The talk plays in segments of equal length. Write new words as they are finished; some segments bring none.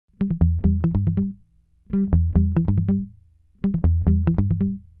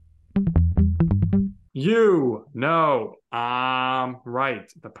You know, I'm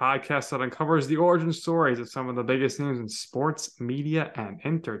right. The podcast that uncovers the origin stories of some of the biggest names in sports, media, and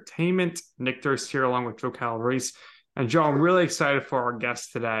entertainment. Nick Durst here, along with Joe Calabrese. And Joe, I'm really excited for our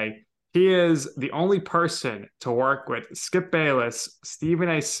guest today. He is the only person to work with Skip Bayless, Stephen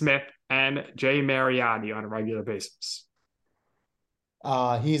A. Smith, and Jay Mariotti on a regular basis.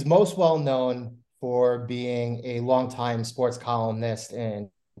 He's most well known for being a longtime sports columnist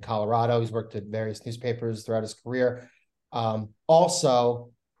in Colorado. He's worked at various newspapers throughout his career.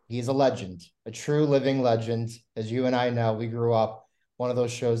 Also, he's a legend, a true living legend. As you and I know, we grew up, one of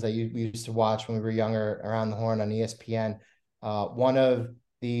those shows that we used to watch when we were younger, Around the Horn on ESPN. One of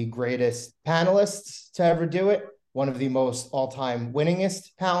the greatest panelists to ever do it, one of the most all-time winningest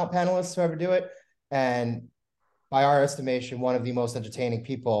panelists to ever do it, and by our estimation, one of the most entertaining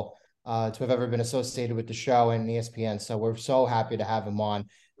people to have ever been associated with the show and ESPN. So we're so happy to have him on.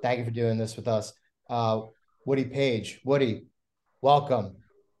 Thank you for doing this with us. Woody Paige. Woody, welcome.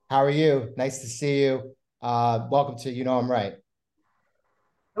 How are you? Nice to see you. Welcome to You Know I'm Right.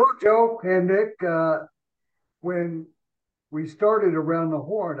 Hello, Joe and Nick. When we started Around the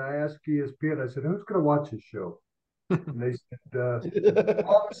Horn, I asked ESPN, I said, who's going to watch this show? And they said,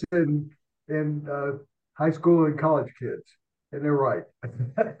 us and high school and college kids. And they're right.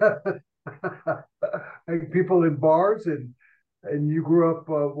 And people in bars, and you grew up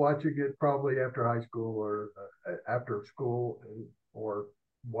watching it probably after high school or after school or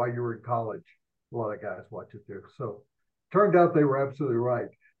while you were in college. A lot of guys watch it there. So turned out they were absolutely right.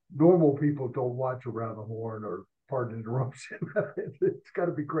 Normal people don't watch Around the Horn or Pardon Interruption. It's got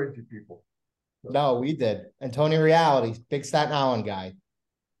to be crazy people. So. No, we did. And Tony Reality, big Staten Island guy.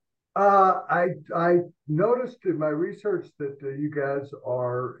 I noticed in my research that you guys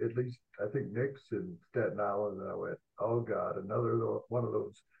are, at least I think Nick's in Staten Island, and I went, oh God, another one of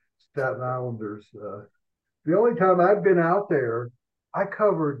those Staten Islanders. The only time I've been out there, I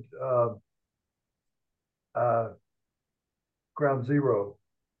covered Ground Zero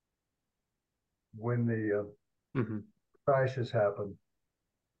when the crashes happened,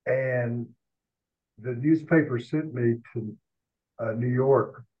 and the newspaper sent me to New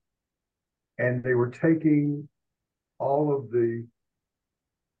York. And they were taking all of the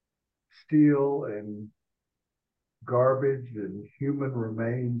steel and garbage and human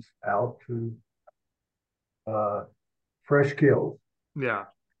remains out to fresh kills. Yeah.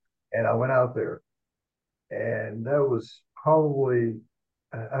 And I went out there, and that was probably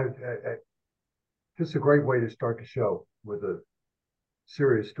just a great way to start the show with a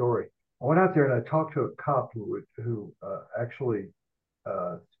serious story. I went out there and I talked to a cop who actually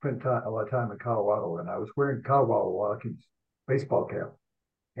spent a lot of time in Colorado, and I was wearing Colorado Rockies baseball cap.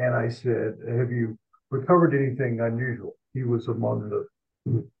 And I said, have you recovered anything unusual? He was among the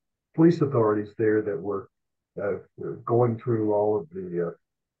police authorities there that were going through all of the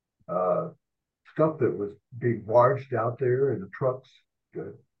stuff that was being barged out there in the trucks,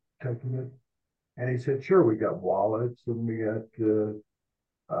 taking it. And he said, sure, we got wallets and we got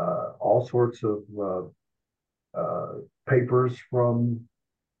all sorts of papers from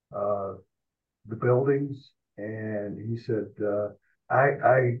the buildings. And he said,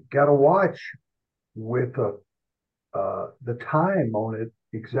 I got a watch with the time on it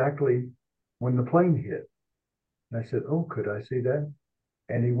exactly when the plane hit. And I said, oh, could I see that?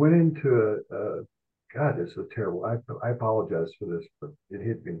 And he went into God, this is terrible. I apologize for this, but it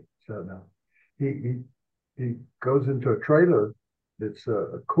hit me. So now he goes into a trailer that's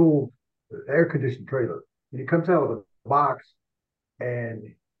a cool air-conditioned trailer. And he comes out with a box,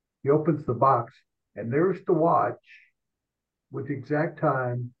 and he opens the box, and there's the watch with the exact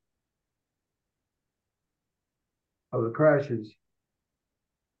time of the crashes,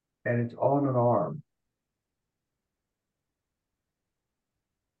 and it's on an arm.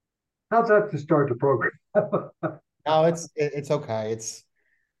 How's that to start the program? No, it's okay. It's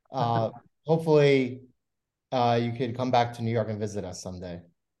hopefully you could come back to New York and visit us someday.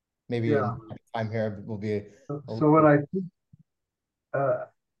 Maybe Yeah. time here will be. So when I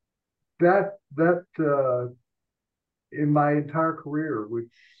that in my entire career,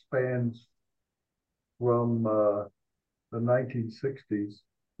 which spans from the 1960s,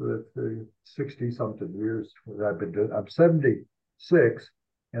 so that's the 60-something years that I've been doing. I'm 76,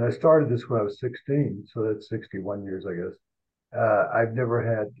 and I started this when I was 16, so that's 61 years, I guess. I've never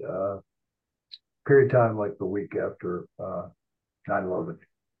had a period of time like the week after 9/11.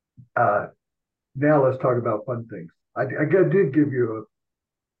 Now let's talk about fun things. I did give you a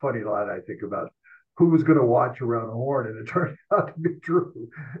funny line, I think, about who was going to watch Around the Horn, and it turned out to be true.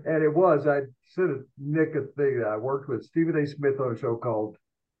 And it was. I sent Nick a thing that I worked with Stephen A. Smith on a show called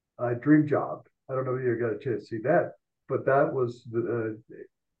Dream Job. I don't know if you got a chance to see that, but that was the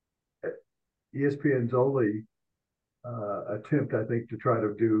ESPN's only attempt, I think, to try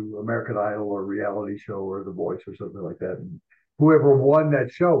to do American Idol or reality show or The Voice or something like that. And whoever won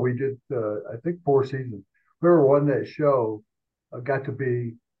that show, we did, I think, 4 seasons. Whoever won that show got to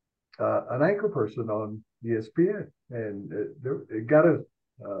be an anchor person on ESPN, and it got a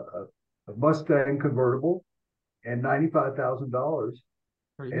Mustang convertible and $95,000.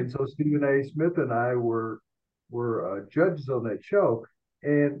 And so Stephen A. Smith and I were judges on that show,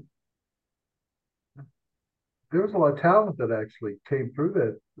 and there was a lot of talent that actually came through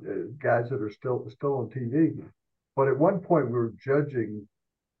that, guys that are still on TV. But at one point, we were judging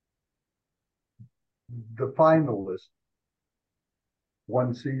the finalists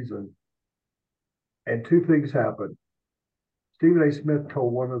one season, and two things happened. Stephen A. Smith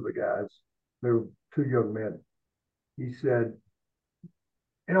told one of the guys, they were two young men, he said,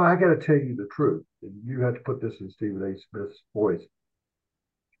 I got to tell you the truth. And you have to put this in Stephen A. Smith's voice.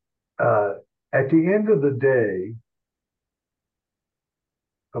 At the end of the day,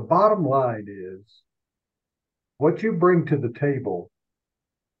 the bottom line is what you bring to the table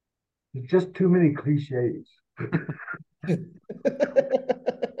is just too many cliches.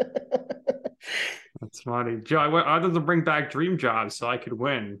 That's funny, Joe. I wanted to bring back dream jobs so I could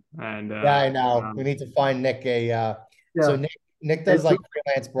win. And yeah, I know. We need to find Nick so Nick does like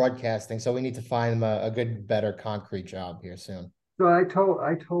freelance broadcasting, so we need to find him a good, better concrete job here soon. So I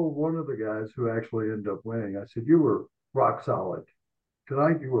told one of the guys who actually ended up winning, I said, you were rock solid.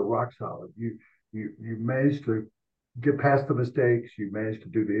 Tonight you were rock solid. You managed to get past the mistakes. You managed to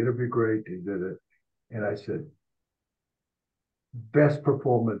do the interview great. You did it. And I said, best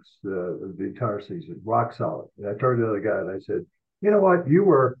performance of the entire season, rock solid. And I turned to the other guy and I said, you know what? You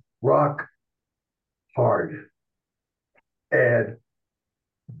were rock hard. And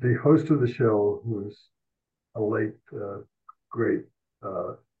the host of the show, who was a late, great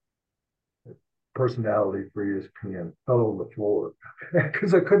personality for ESPN, fell on the floor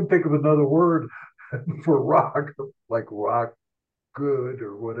because I couldn't think of another word for rock, like rock good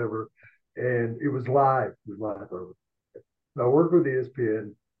or whatever. And it was live. It was live. I worked with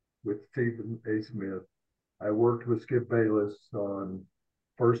ESPN with Stephen A. Smith. I worked with Skip Bayless on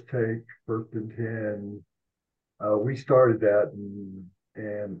First Take, First and 10. We started that,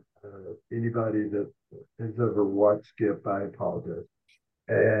 and anybody that has ever watched Skip, I apologize.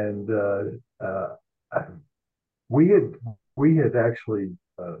 And we had actually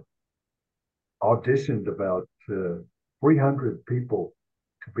auditioned about 300 people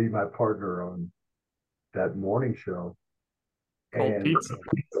to be my partner on that morning show. Cold pizza.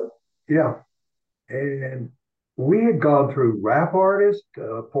 Yeah. And we had gone through rap artists,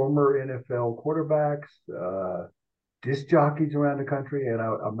 former NFL quarterbacks, disc jockeys around the country. And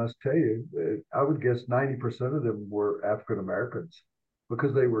I must tell you, I would guess 90% of them were African Americans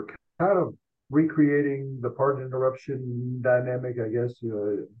because they were kind of recreating the pardon interruption dynamic, I guess,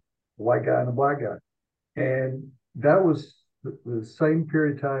 white guy and a black guy. And that was the same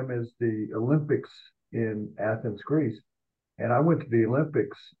period of time as the Olympics in Athens, Greece. And I went to the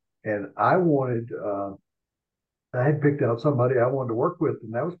Olympics, and I had picked out somebody I wanted to work with,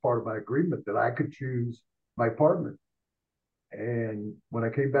 and that was part of my agreement that I could choose my partner. And when I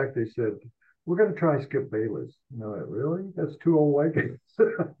came back, they said, we're going to try Skip Bayless. No, really? That's two old white guys.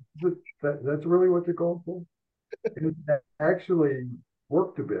 That's really what you're going for? It actually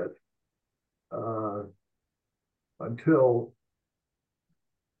worked a bit until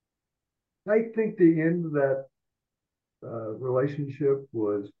I think the end of that relationship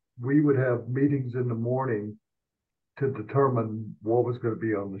was we would have meetings in the morning to determine what was going to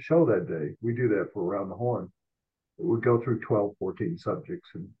be on the show that day. We do that for Around the Horn. We'd go through 12, 14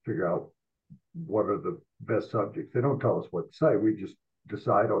 subjects and figure out what are the best subjects. They don't tell us what to say. We just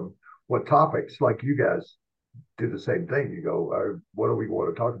decide on what topics, like you guys do the same thing. You go, what do we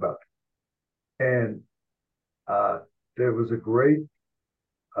want to talk about? And there was a great,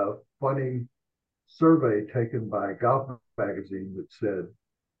 funny survey taken by Golf Magazine that said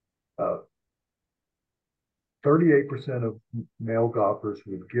 38% of male golfers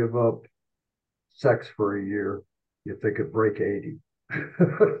would give up sex for a year if they could break 80.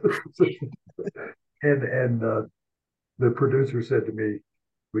 and the producer said to me,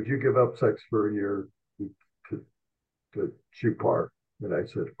 would you give up sex for a year to shoot par? And I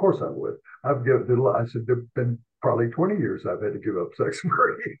said, of course I would. I said, there've been probably 20 years I've had to give up sex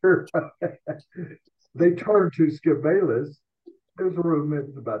for a year. They turned to Skip Bayless. There's a room,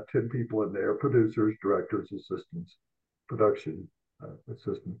 there's about 10 people in there, producers, directors, assistants, production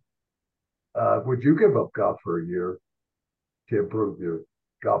assistants. Would you give up golf for a year to improve your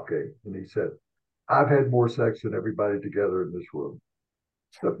golf game? And he said, I've had more sex than everybody together in this room.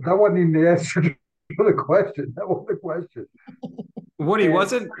 That wasn't even the answer to the question. That wasn't the question. Woody,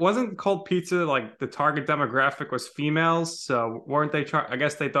 And wasn't cold pizza like the target demographic was females? So weren't they trying? I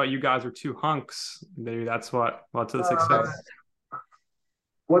guess they thought you guys were two hunks. Maybe that's what led to the uh, success.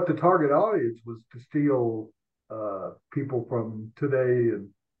 what the target audience was to steal people from Today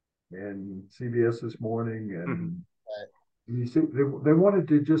and CBS This Morning, Mhm. and you see they wanted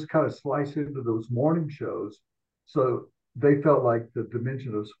to just kind of slice into those morning shows, so they felt like the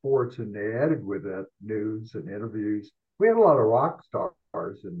dimension of sports, and they added with that news and interviews. We had a lot of rock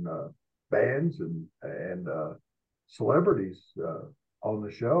stars and bands and celebrities on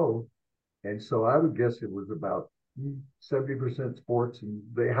the show, and so I would guess it was about 70% sports, and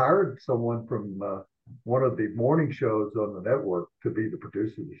they hired someone from one of the morning shows on the network to be the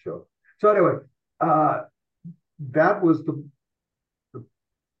producer of the show. So anyway, uh, that was the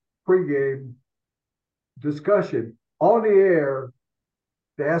pregame discussion on the air.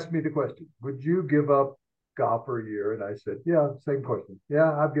 They asked me the question, would you give up golf for a year? And I said, yeah, same question.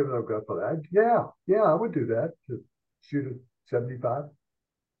 Yeah, I've given up golf for that. Yeah, I would do that to shoot a 75.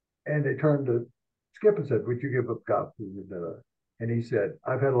 And they turned to Skip and said, would you give up golf? And he said,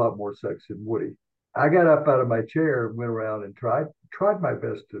 I've had a lot more sex than Woody. I got up out of my chair and went around and tried my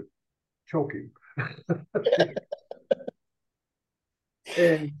best to choke him.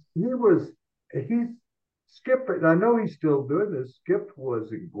 And he's Skip, and I know he's still doing this. Skip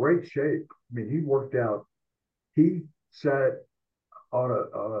was in great shape. I mean, he worked out. He sat on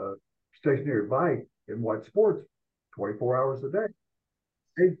a stationary bike and watched sports 24 hours a day.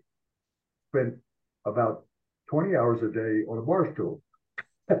 He spent about 20 hours a day on a bar stool.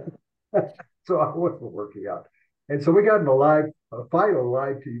 So I wasn't working out. And so we got in a fight on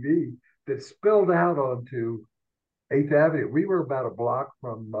live TV that spilled out onto 8th Avenue. We were about a block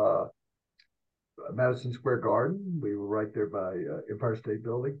from Madison Square Garden. We were right there by Empire State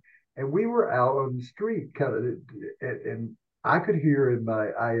Building. And we were out on the street, kind of, and I could hear in my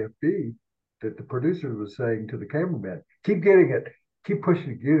IFB that the producer was saying to the cameraman, keep getting it, keep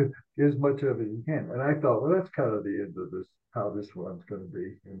pushing it, get as much of it as you can. And I thought, well, that's kind of the end of this, how this one's going to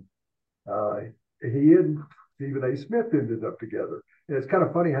be. And uh, he and Stephen A. Smith ended up together. And it's kind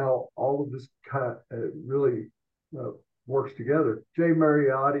of funny how all of this kind of really uh, works together. Jay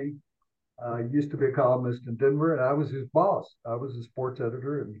Mariotti used to be a columnist in Denver, and I was his boss. I was a sports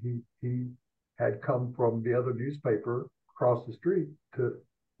editor, and he had come from the other newspaper across the street to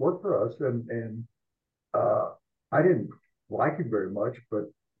work for us. And I didn't like him very much, but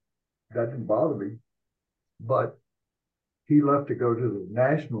that didn't bother me. But he left to go to the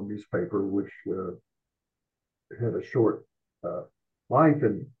national newspaper, which had a short uh, life.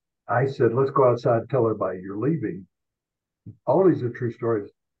 And I said, let's go outside and tell everybody you're leaving. All these are true stories.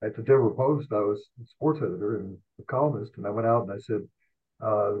 At the Denver Post, I was a sports editor and a columnist, and I went out and I said,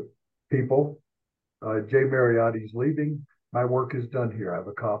 uh, people, Jay Mariotti's leaving. My work is done here. I've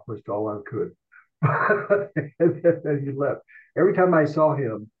accomplished all I could. And then he left. Every time I saw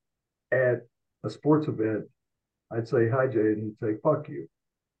him at a sports event, I'd say, hi, Jay, and he'd say, fuck you.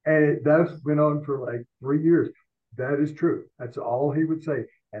 And that went on for like 3 years. That is true. That's all he would say.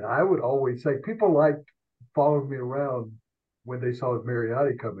 And I would always say, people liked following me around when they saw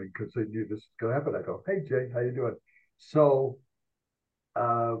Mariotti coming because they knew this was going to happen. I go, hey, Jay, how you doing? So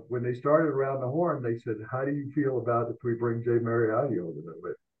when they started Around the Horn, they said, how do you feel about if we bring Jay Mariotti over? And I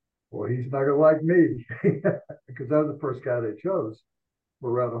went, well, he's not going to like me because I was the first guy they chose for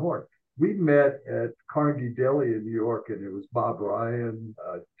Around the Horn. We met at Carnegie Deli in New York, and it was Bob Ryan,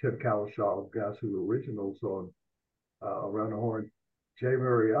 Tim Cowlishaw, guys who were originals on Around the Horn, Jay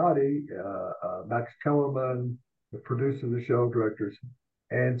Mariotti, Max Kellerman, the producer of the show, directors.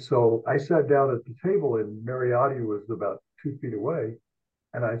 And so I sat down at the table, and Mariotti was about 2 feet away.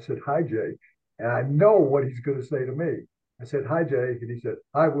 And I said, hi, Jay. And I know what he's going to say to me. I said, hi, Jay. And he said,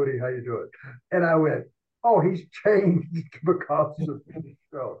 hi, Woody, how you doing? And I went, oh, he's changed because of the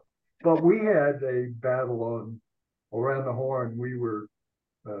show. But we had a battle on Around the Horn. We were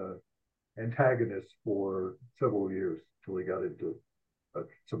uh, antagonists for several years till he got into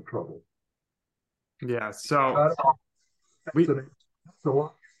some trouble. Yeah. So That's we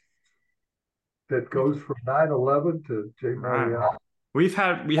so that goes from 9/11 to Jay right. Marriott. We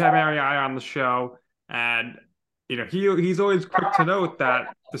had Mariah on the show, and he's always quick to note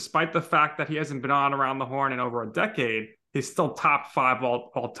that despite the fact that he hasn't been on Around the Horn in over a decade, he's still top five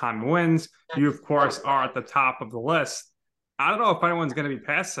all time wins. You of course are at the top of the list. I don't know if anyone's going to be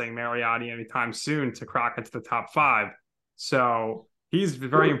passing Mariotti anytime soon to crack into the top five. So he's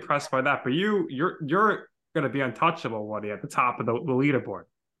very impressed by that. But you're going to be untouchable, Woody, at the top of the leaderboard.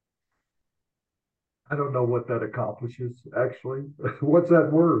 I don't know what that accomplishes, actually. What's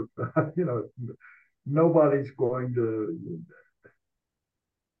that worth? Nobody's going to.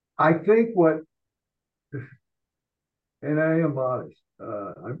 I think what, and I am modest.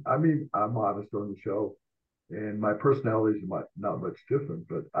 I'm modest on the show, and my personality is not much different.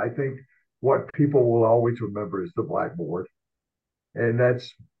 But I think what people will always remember is the blackboard, and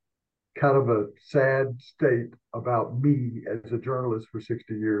that's kind of a sad state about me as a journalist for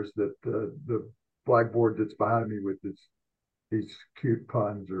 60 years. That the blackboard that's behind me with these cute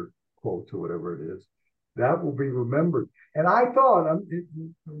puns or quotes or whatever it is, that will be remembered. And I thought,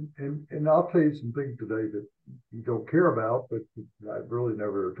 and I'll tell you some things today that you don't care about, but I've really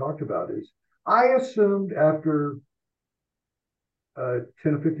never talked about is I assumed after 10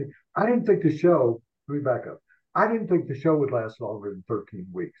 or 15, I didn't think the show, let me back up. I didn't think the show would last longer than 13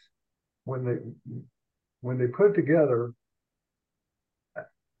 weeks. When they put it together,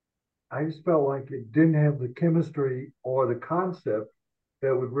 I just felt like it didn't have the chemistry or the concept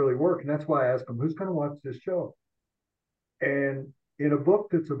that would really work. And that's why I asked them, who's going to watch this show? And in a book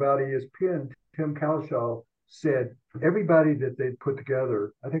that's about ESPN, Tim Cowshaw said everybody that they'd put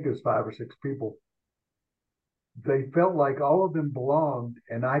together, I think it was 5 or 6 people, they felt like all of them belonged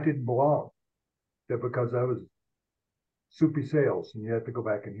and I didn't belong. That because I was Soupy Sales, and you have to go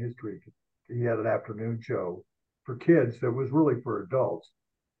back in history. He had an afternoon show for kids that was really for adults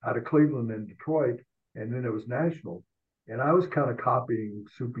out of Cleveland and Detroit, and then it was national. And I was kind of copying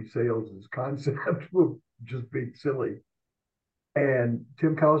Soupy Sales' concept of just being silly. And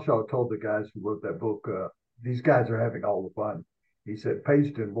Tim Cowshaw told the guys who wrote that book, these guys are having all the fun. He said,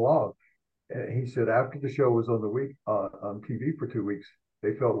 Paige didn't belong. And he said, after the show was on the week on TV for 2 weeks,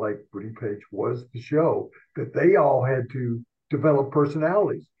 they felt like Brittany Page was the show, that they all had to develop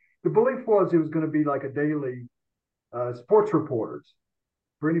personalities. The belief was it was going to be like a daily sports reporters.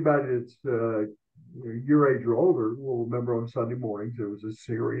 For anybody that's your age or older will remember on Sunday mornings, there was a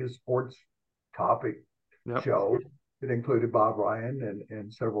serious sports topic show that included Bob Ryan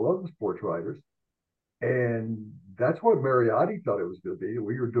and several other sports writers. And that's what Mariotti thought it was going to be.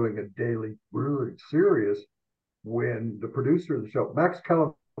 We were doing a daily, really serious, when the producer of the show, Max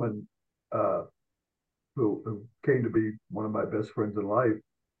Kellerman, who came to be one of my best friends in life,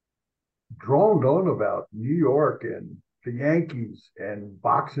 droned on about New York and the Yankees and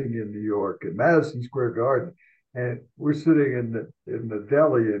boxing in New York and Madison Square Garden. And we're sitting in the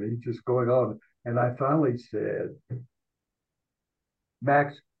deli and he's just going on. And I finally said,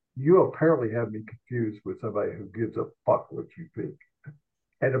 Max, you apparently have me confused with somebody who gives a fuck what you think.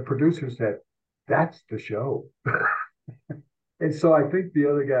 And the producer said, that's the show. And so I think the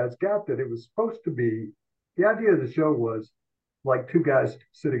other guys got that it was supposed to be, the idea of the show was like two guys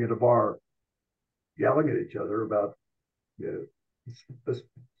sitting at a bar yelling at each other about a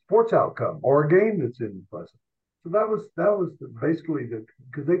sports outcome or a game that's in the present. So that was basically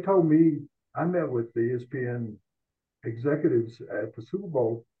because they told me, I met with the ESPN executives at the Super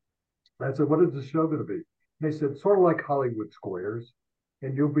Bowl. I said, what is the show going to be? And they said, sort of like Hollywood Squares,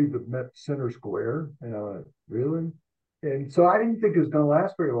 and you'll be the Met Center Square. And I went, really? And so I didn't think it was going to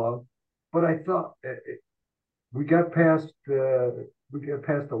last very long, but I thought we got past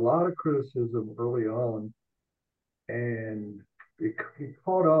a lot of criticism early on, and it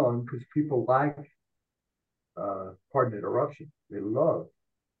caught on because people like, pardon the interruption, they love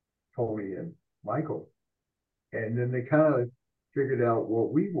Tony and Michael, and then they kind of figured out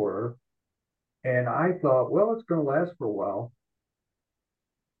what we were, and I thought, well, it's going to last for a while,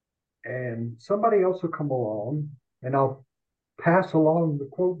 and somebody else will come along, and I'll pass along the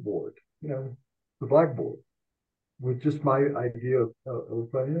quote board, the blackboard, with just my idea of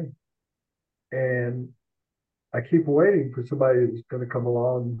funny. And I keep waiting for somebody that's going to come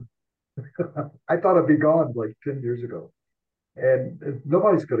along. I thought I'd be gone like 10 years ago. And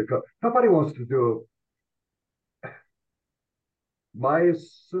nobody's going to come. Nobody wants to do it. My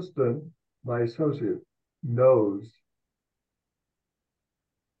associate knows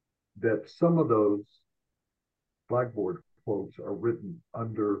that some of those blackboard quotes are written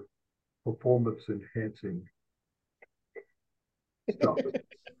under performance enhancing stuff.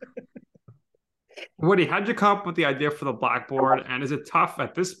 Woody, how'd you come up with the idea for the blackboard? And is it tough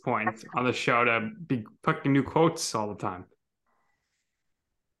at this point on the show to be picking new quotes all the time?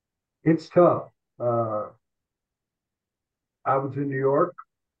 It's tough. I was in New York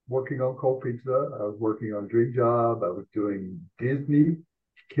working on Cold Pizza. I was working on Dream Job. I was doing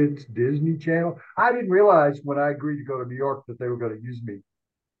Kids Disney Channel. I didn't realize when I agreed to go to New York that they were going to use me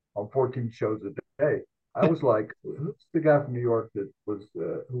on 14 shows a day. I was like, who's the guy from New York that was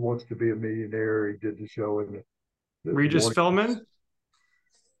Who Wants to Be a Millionaire? He did the show in the Regis morning. Philbin?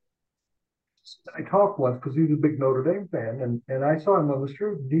 I talked once because he was a big Notre Dame fan, and I saw him on the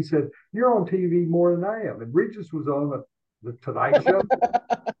street, and he said, "You're on TV more than I am." And Regis was on the Tonight Show,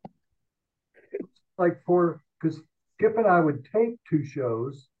 like because Skip and I would tape two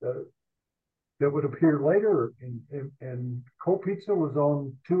shows that would appear later, and Cold Pizza was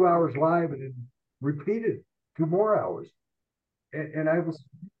on 2 hours live and then repeated 2 more hours, and I was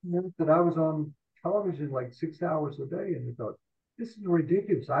that I was on television like 6 hours a day, and I thought, this is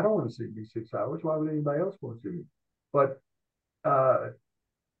ridiculous. I don't want to see me 6 hours. Why would anybody else want to see me? But uh,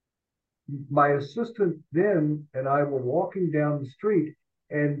 my assistant then and I were walking down the street,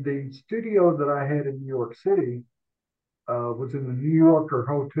 and the studio that I had in New York City was in the New Yorker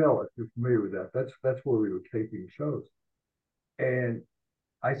Hotel. If you're familiar with that, that's where we were taping shows. And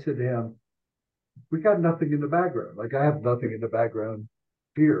I said to him, "We got nothing in the background. Like I have nothing in the background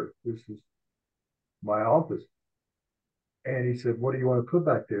here. This is my office." And he said, "What do you want to put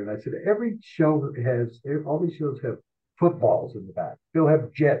back there?" And I said, "Every show has, all these shows have footballs in the back. They'll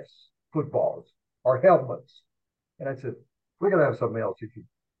have Jets footballs or helmets." And I said, "We're going to have something else.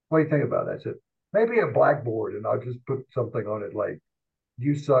 What do you think about it?" I said, "Maybe a blackboard, and I'll just put something on it like,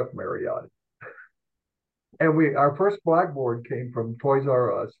 'You suck, Mariotti.'" And our first blackboard came from Toys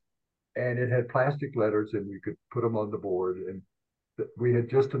R Us, and it had plastic letters, and you could put them on the board. And we had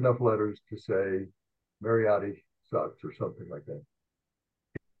just enough letters to say, "Mariotti sucks," or something like that.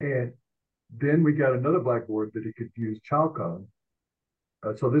 And then we got another blackboard that he could use chalk on.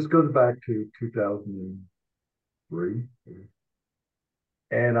 So this goes back to 2003.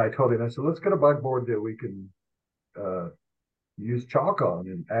 And I told him, I said, "Let's get a blackboard that we can use chalk on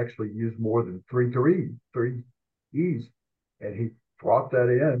and actually use more than three E's." And he brought that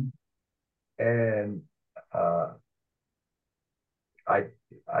in, and I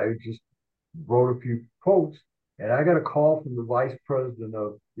I just wrote a few quotes, and I got a call from the vice president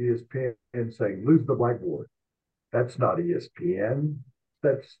of ESPN saying, "Lose the blackboard. That's not ESPN.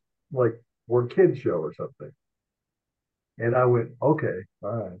 That's like we're kids show or something." And I went, "Okay,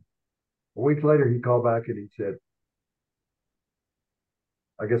 all right." A week later, he called back and he said,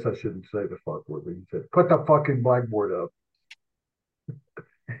 I guess I shouldn't say the fuck word, but he said, "Put the fucking blackboard up."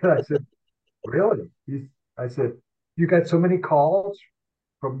 And I said, "Really?" I said, "You got so many calls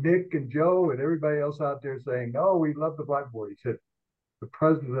from Nick and Joe and everybody else out there saying, 'Oh, we love the blackboard.'" He said, "The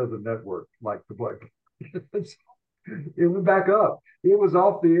president of the network liked the blackboard." It went back up. It was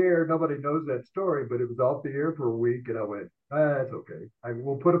off the air. Nobody knows that story, but it was off the air for a week. And I went, "That's okay. I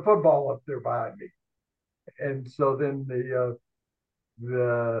will put a football up there behind me." And so then the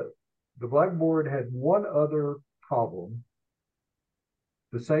the blackboard had one other problem.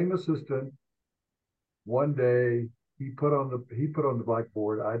 The same assistant one day he put on the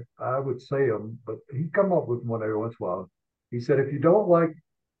blackboard. I would say them, but he'd come up with one every once in a while. He said, "If you don't like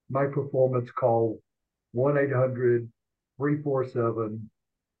my performance, call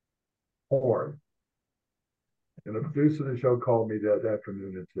 1-800-347-HORN." And the producer of the show called me that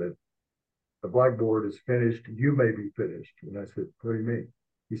afternoon and said, "The blackboard is finished. You may be finished." And I said, "What do you mean?"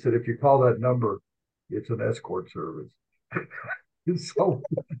 He said, "If you call that number, it's an escort service." And so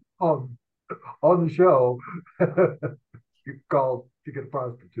on, on the show, you called to get a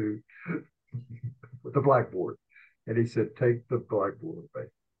prostitute with the blackboard. And he said, "Take the blackboard away."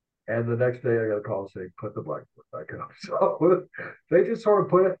 And the next day I got a call saying, "Put the blackboard back up." So they just sort of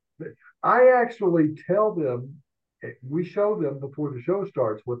put it. I actually tell them, we show them before the show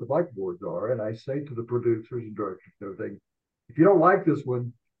starts what the blackboards are. And I say to the producers and directors and everything, "If you don't like this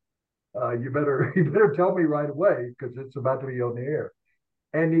one, you better tell me right away because it's about to be on the air."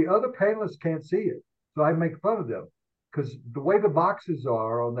 And the other panelists can't see it. So I make fun of them because the way the boxes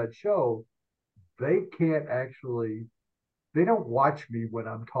are on that show, they can't actually, they don't watch me when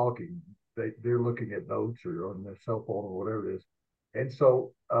I'm talking. They're looking at notes or on their cell phone or whatever it is. And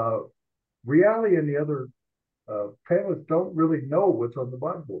so reality and the other panelists don't really know what's on the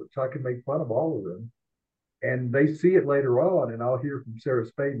blackboard. So I can make fun of all of them. And they see it later on, and I'll hear from Sarah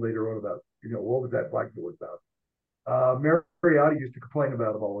Spain later on about, what was that blackboard about? Mariotti used to complain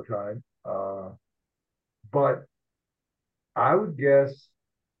about them all the time. But I would guess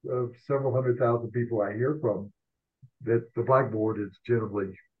of several 100,000 people I hear from that the blackboard is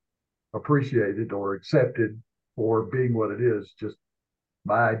generally appreciated or accepted for being what it is. Just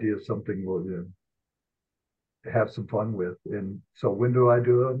my idea of something we'll have some fun with. And so when do I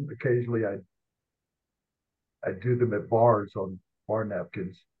do them? Occasionally I do them at bars on bar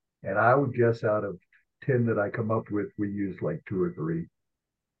napkins. And I would guess out of 10 that I come up with, we use like 2 or 3.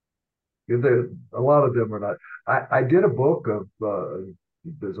 A lot of them are not. I did a book of,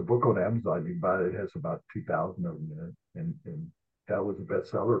 there's a book on Amazon you can buy. It has about 2,000 of them in it. And that was a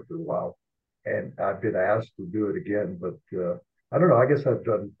bestseller for a while. and I've been asked to do it again, but I don't know. I guess I've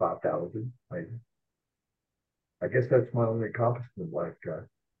done 5,000. I guess that's my only accomplishment, like,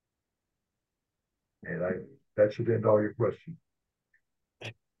 and I that should end all your questions.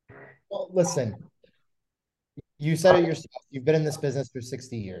 Well, listen, you said it yourself. You've been in this business for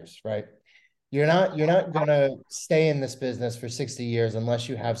 60 years, right? You're not gonna stay in this business for 60 years unless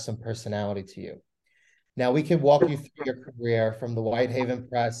you have some personality to you. Now we could walk you through your career from the Whitehaven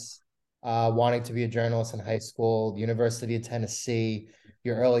Press, wanting to be a journalist in high school, the University of Tennessee,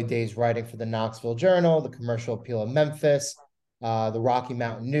 your early days writing for the Knoxville Journal, the Commercial Appeal of Memphis, the Rocky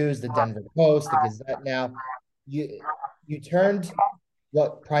Mountain News, the Denver Post, the Gazette. Now, you you turned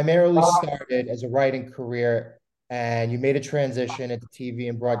what primarily started as a writing career, and you made a transition into TV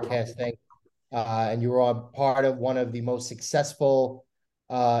and broadcasting, and you were on part of one of the most successful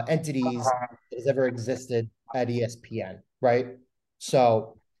entities that has ever existed at ESPN, right?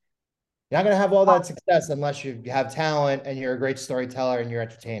 So you're not going to have all that success unless you have talent and you're a great storyteller and you're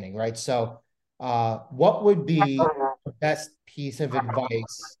entertaining, right? So, what would be the best piece of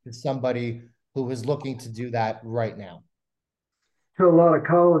advice to somebody who is looking to do that right now? To a lot of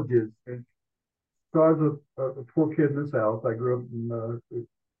colleges, and so I was a poor kid in this house. I grew up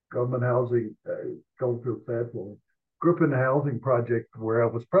in government housing, Goldfield Sadler. Grew up in the housing project where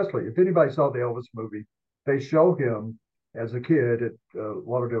Elvis Presley. If anybody saw the Elvis movie, they show him as a kid at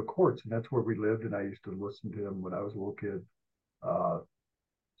Lauderdale Courts, and that's where we lived. And I used to listen to him when I was a little kid, uh,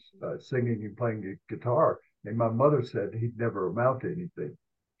 singing and playing guitar. And my mother said he'd never amount to anything.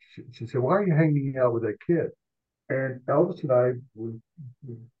 She said, "Why are you hanging out with that kid?" And Elvis and I were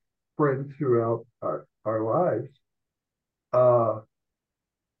friends throughout our lives. Uh,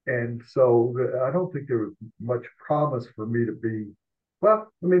 and so I don't think there was much promise for me to be,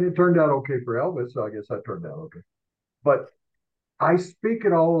 well, I mean, it turned out okay for Elvis, so I guess I turned out okay. But I speak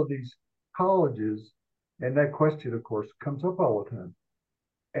at all of these colleges, and that question, of course, comes up all the time.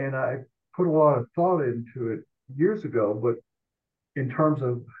 And I put a lot of thought into it years ago, but in terms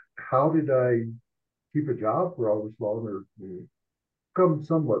of how did I keep a job for all this long or become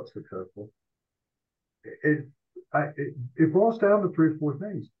somewhat successful, it, it boils down to three or four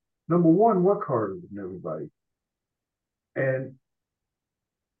things. Number one, work harder than everybody. And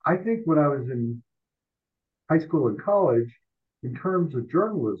I think when I was in high school and college, in terms of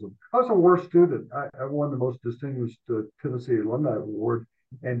journalism, I was a worse student. I won the most distinguished Tennessee Alumni Award,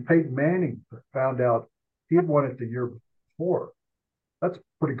 and Peyton Manning found out he had won it the year before. That's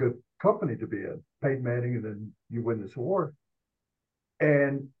pretty good company to be in, Peyton Manning, and then you win this award.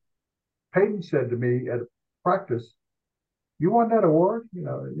 And Peyton said to me at practice, "You won that award?"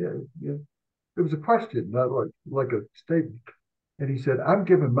 Yeah, yeah. It was a question, not like a statement. And he said, "I'm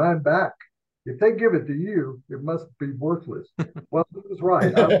giving mine back. If they give it to you, it must be worthless." Well, he was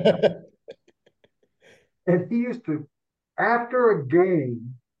right. And he used to, after a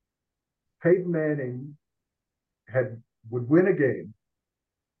game, Peyton Manning would win a game,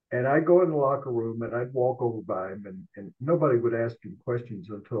 and I'd go in the locker room and I'd walk over by him, and nobody would ask him questions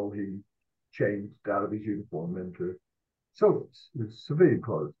until he changed out of his uniform into civilian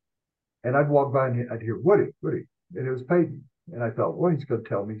clothes. And I'd walk by and I'd hear Woody, Woody, and it was Peyton. And I thought, well, he's going to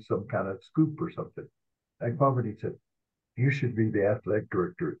tell me some kind of scoop or something. I come over and he said, "You should be the athletic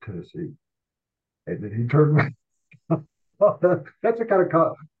director at Tennessee." And then he turned around. That's the kind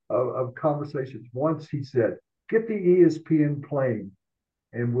of conversations. Once he said, "Get the ESPN plane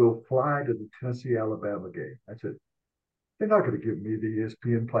and we'll fly to the Tennessee Alabama game." I said, "They're not going to give me the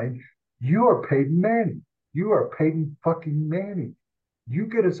ESPN plane. You are Peyton Manning. You are Peyton fucking Manning. You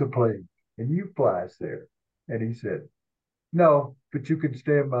get us a plane and you fly us there." And he said, "No, but you can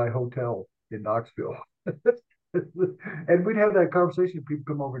stay in my hotel in Knoxville." And we'd have that conversation. People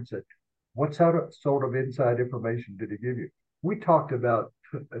come over and said, "What sort of inside information did he give you?" We talked about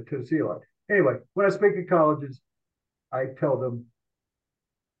Tennessee a lot. Anyway, when I speak at colleges, I tell them,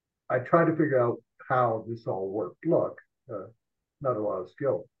 I try to figure out how this all worked. Look, not a lot of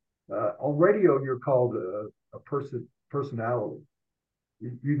skill. On radio, you're called a personality.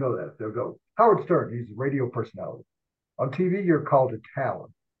 You know that. They'll go, "Howard Stern, he's a radio personality." On TV, you're called a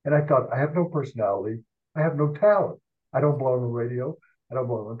talent. And I thought, I have no personality. I have no talent. I don't belong on radio. I don't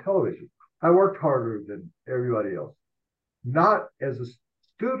belong on television. I worked harder than everybody else. Not as a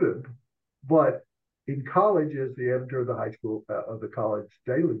student, but in college as the editor of the high school of the college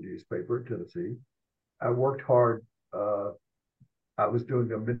daily newspaper in Tennessee. I worked hard. I was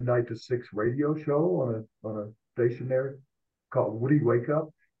doing a midnight to 6 radio show on a station there called Woody Wake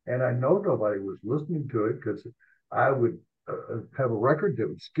Up, and I know nobody was listening to it because I would have a record that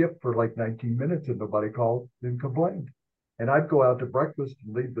would skip for like 19 minutes and nobody called and complained. And I'd go out to breakfast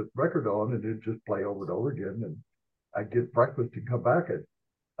and leave the record on, and it'd just play over and over again. And I'd get breakfast and come back. And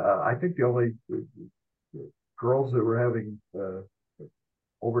I think the only girls that were having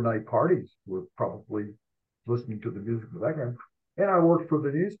overnight parties were probably listening to the music in the background. And I worked for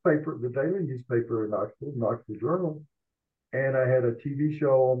the newspaper, the daily newspaper in Knoxville, Knoxville Journal, and I had a TV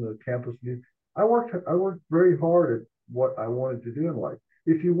show on the campus news. I worked very hard at what I wanted to do in life.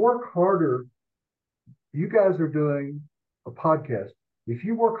 If you work harder, you guys are doing a podcast. If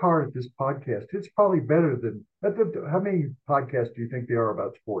you work hard at this podcast, it's probably better than how many podcasts do you think there are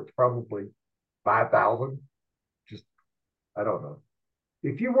about sports? Probably 5,000. Just I don't know.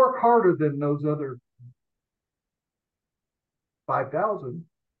 If you work harder than those other 5,000,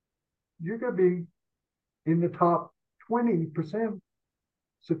 you're going to be in the top 20%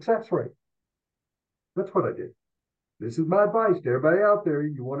 success rate. That's what I did. This is my advice to everybody out there.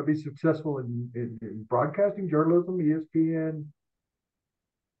 You want to be successful in broadcasting, journalism, ESPN,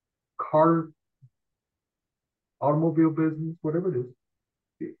 car, automobile business, whatever it is.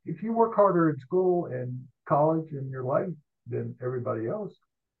 If you work harder in school and college and your life than everybody else,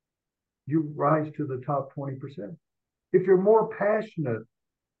 you rise to the top 20%. If you're more passionate,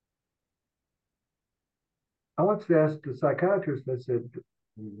 I once asked a psychiatrist, I said,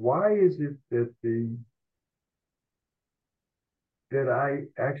 why is it that I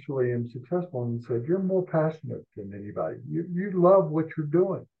actually am successful? And he said, you're more passionate than anybody. You love what you're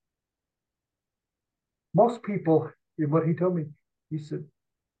doing. Most people, in what he told me, he said,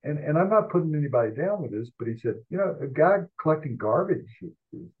 and I'm not putting anybody down with this, but he said, a guy collecting garbage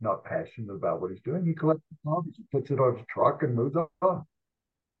is not passionate about what he's doing. He collects garbage, puts it on his truck and moves on.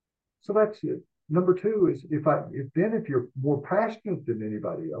 So that's it. Number two is if you're more passionate than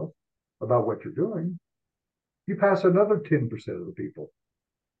anybody else about what you're doing, you pass another 10% of the people.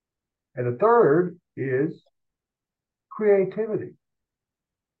 And a third is creativity.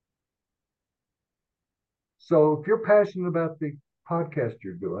 So if you're passionate about the podcast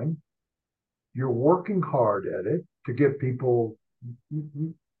you're doing, you're working hard at it to get people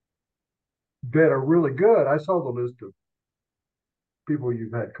that are really good. I saw the list of people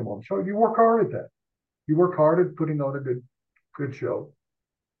you've had come on the show. You work hard at that. You work hard at putting on a good show.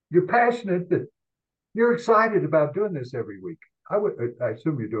 You're passionate that you're excited about doing this every week. I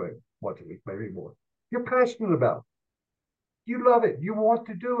assume you're doing it once a week, maybe more. You're passionate about it. You love it. You want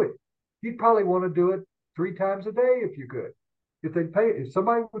to do it. You'd probably want to do it 3 times a day if you could. If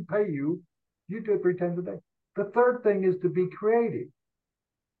somebody would pay you, you'd do it 3 times a day. The third thing is to be creative.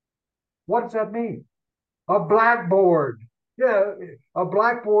 What does that mean? A blackboard. Yeah, a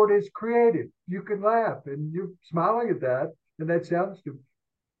blackboard is creative. You can laugh and you're smiling at that, and that sounds stupid.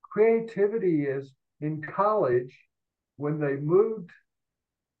 Creativity is in college when they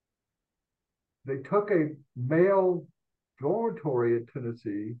took a male dormitory in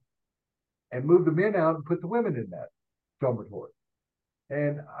Tennessee and moved the men out and put the women in that dormitory.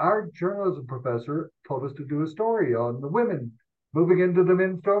 And our journalism professor told us to do a story on the women moving into the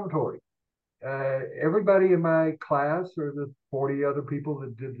men's dormitory. Everybody in my class, or the 40 other people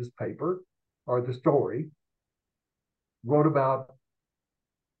that did this paper or the story, wrote about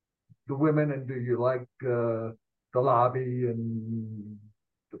the women and do you like the lobby and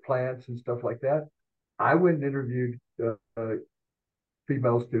the plants and stuff like that. I went and interviewed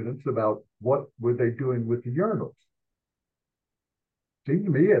female students about what were they doing with the urinals. Seemed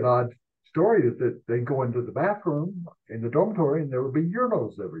to me an odd story that they go into the bathroom in the dormitory and there would be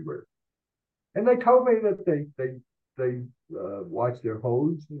urinals everywhere. And they told me that they watch their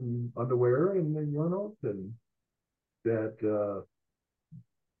hose and underwear in the urinals, and that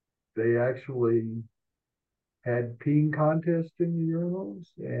they actually had peeing contests in the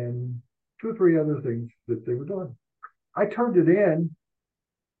urinals and 2 or 3 other things that they were doing. I turned it in,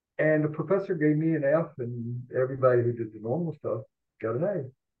 and the professor gave me an F, and everybody who did the normal stuff got an A.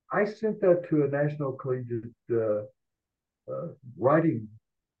 I sent that to a national collegiate writing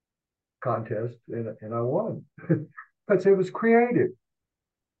contest, and I won because it was creative.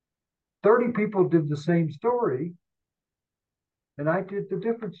 30 people did the same story, and I did the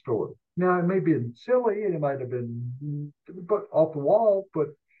different story. Now, it may have been silly, and it might have been off the wall, but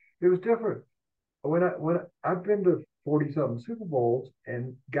it was different. When I've been to 40-something Super Bowls,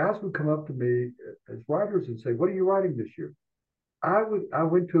 and guys would come up to me as writers and say, "What are you writing this year?" I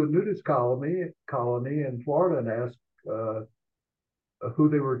went to a nudist colony in Florida and asked who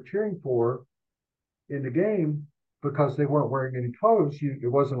they were cheering for in the game, because they weren't wearing any clothes.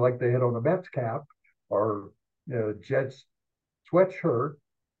 It wasn't like they had on a Mets cap or Jets sweatshirt.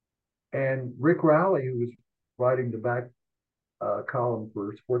 And Rick Rowley, who was writing the back column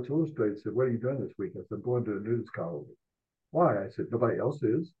for Sports Illustrated, said, "What are you doing this week?" I said, "I'm going to a nudist colony." Why? I said, nobody else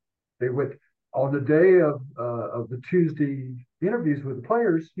is. They went on the day of the Tuesday interviews with the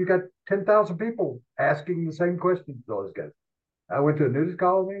players. You got 10,000 people asking the same questions to those guys. I went to a nudist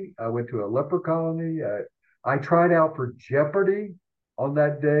colony. I went to a leper colony. I tried out for Jeopardy on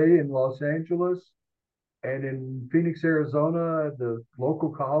that day in Los Angeles. And in Phoenix, Arizona, the local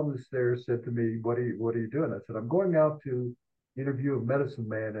columnist there said to me, what are you doing? I said, I'm going out to interview a medicine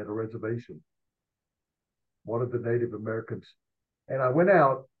man at a reservation, one of the Native Americans. And I went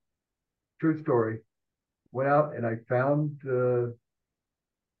out, true story, went out and I found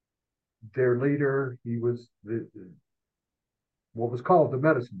their leader. He was what was called the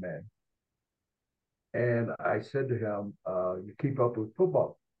medicine man. And I said to him, you keep up with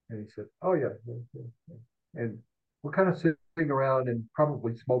football? And he said, oh, yeah. And we're kind of sitting around and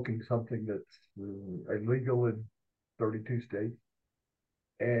probably smoking something that's illegal in 32 states.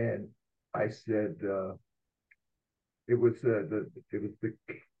 And I said, it was the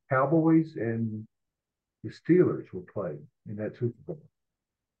Cowboys and the Steelers were playing in that Super Bowl.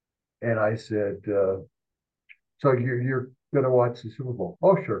 And I said, so you're going to watch the Super Bowl?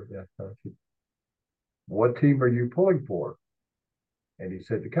 Oh, sure. Yeah. Said, what team are you pulling for? And he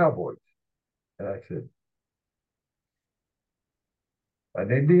said, the Cowboys. And I said, an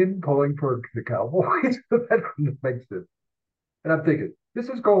Indian pulling for the Cowboys? That doesn't make sense. And I'm thinking, this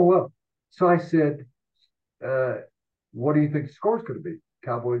is going well. So I said, what do you think the score's going to be?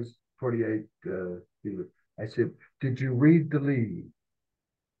 Cowboys 28. I said, did you read the league?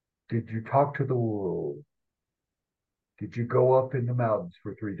 Did you talk to the world? Did you go up in the mountains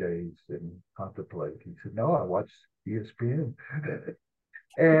for 3 days and contemplate? He said, no, I watched ESPN.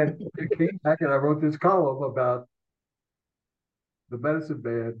 And it came back and I wrote this column about the medicine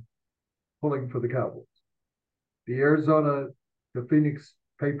man pulling for the Cowboys. The Phoenix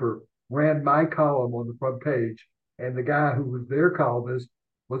paper ran my column on the front page, and the guy who was their columnist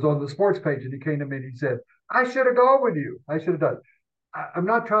was on the sports page, and he came to me and he said, I should have gone with you. I should have done. I'm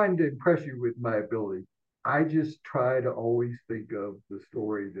not trying to impress you with my ability. I just try to always think of the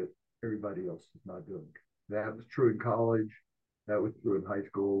story that everybody else is not doing. That was true in college. That was true in high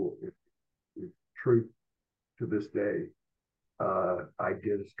school. It's true to this day. I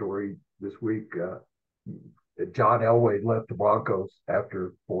did a story this week. John Elway left the Broncos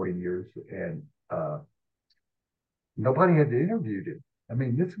after 40 years, and nobody had interviewed him. I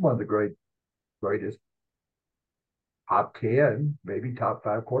mean, this is one of the greatest top 10, maybe top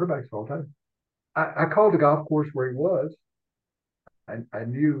 5 quarterbacks of all time. I called the golf course where he was. I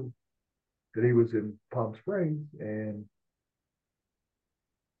knew that he was in Palm Springs, and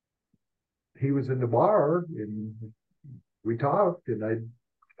he was in the bar, and we talked, and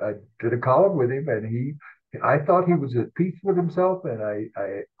I did a column with him, and I thought he was at peace with himself, and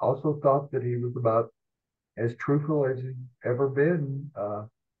I also thought that he was about as truthful as he's ever been.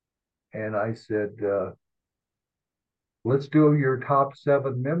 And I said, let's do your top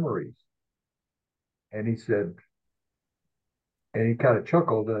 7 memories. And he said, and he kind of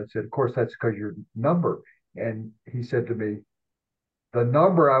chuckled, and I said, of course, that's because your number. And he said to me, the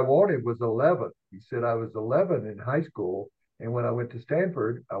number I wanted was 11. He said, I was 11 in high school. And when I went to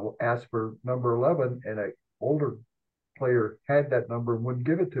Stanford, I asked for number 11, and an older player had that number and wouldn't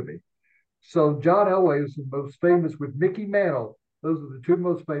give it to me. So John Elway is the most famous with Mickey Mantle. Those are the 2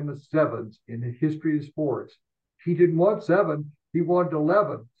 most famous 7s in the history of sports. He didn't want 7. He wanted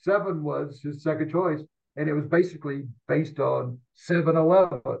 11. 7 was his second choice. And it was basically based on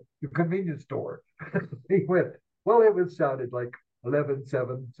 7-Eleven, the convenience store. He went, well, sounded like 11,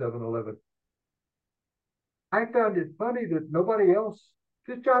 7, 7-Eleven. I found it funny that nobody else,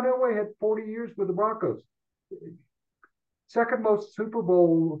 just John Elway had 40 years with the Broncos. Second most Super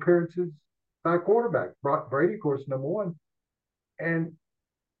Bowl appearances by a quarterback. Brady, of course, number 1. And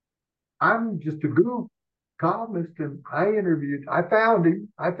I'm just a goof columnist, and I found him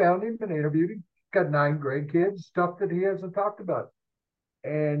and interviewed him. Got 9 grandkids, stuff that he hasn't talked about.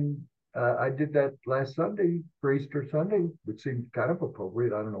 And I did that last Sunday for Easter Sunday, which seemed kind of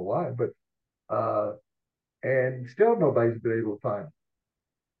appropriate. I don't know why, but and still nobody's been able to find him.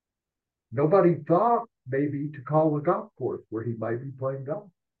 Nobody thought maybe to call the golf course where he might be playing golf.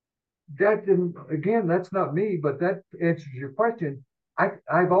 That didn't, again, that's not me, but that answers your question.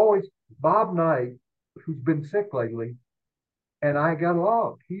 I've always, Bob Knight, who's been sick lately, and I got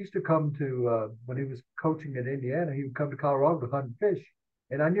along. He used to come to, when he was coaching in Indiana, he would come to Colorado to hunt and fish.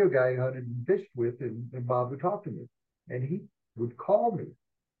 And I knew a guy he hunted and fished with, and Bob would talk to me. And he would call me.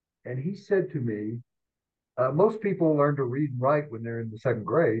 And he said to me, most people learn to read and write when they're in the 2nd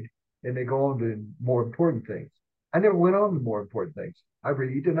grade, and they go on to more important things. I never went on to more important things. I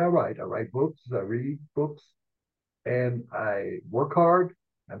read and I write. I write books. I read books. and I work hard,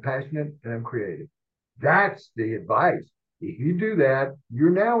 I'm passionate, and I'm creative. That's the advice. If you do that, you're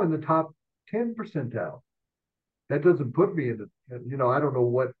now in the top 10 percentile. That doesn't put me in the, I don't know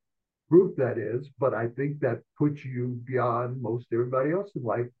what group that is, but I think that puts you beyond most everybody else in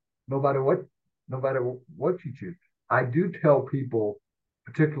life, no matter what, no matter what you choose. I do tell people,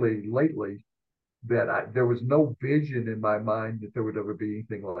 particularly lately, that there was no vision in my mind that there would ever be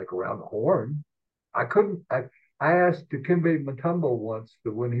anything like Around the Horn. I couldn't. I asked Dikembe Mutombo once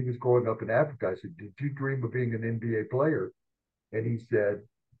that when he was growing up in Africa, I said, "Did you dream of being an NBA player?" And he said,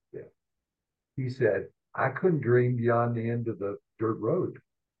 "Yeah." He said, "I couldn't dream beyond the end of the dirt road."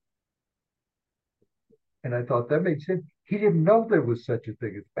 And I thought that made sense. He didn't know there was such a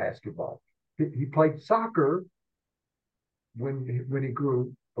thing as basketball. He played soccer when he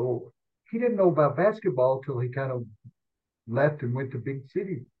grew old. He didn't know about basketball until he kind of left and went to big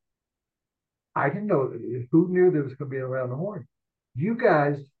cities. I didn't know who knew there was going to be Around the Horn. You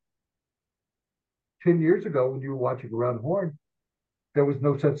guys, 10 years ago, when you were watching Around the Horn, there was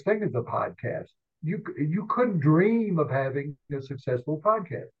no such thing as a podcast. You couldn't dream of having a successful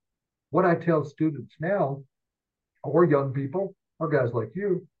podcast. What I tell students now, or young people, or guys like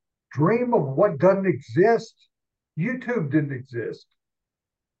you, dream of what doesn't exist. YouTube didn't exist.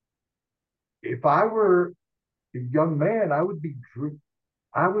 If I were a young man, I would be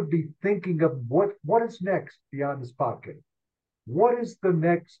thinking of what is next beyond this podcast. What is the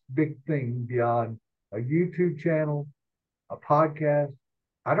next big thing beyond a YouTube channel, a podcast?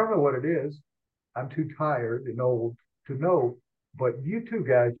 I don't know what it is. I'm too tired and old to know. But you two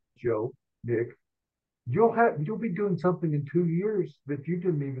guys, Joe, Nick, you'll be doing something in 2 years that you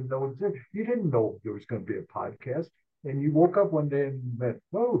didn't even know existed. You didn't know there was going to be a podcast, and you woke up one day and went,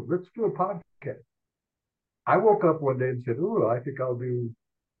 "Oh, let's do a podcast." I woke up one day and said, "Oh, I think I'll do.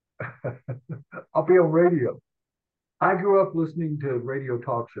 I'll be on radio." I grew up listening to radio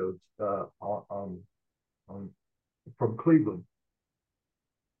talk shows on from Cleveland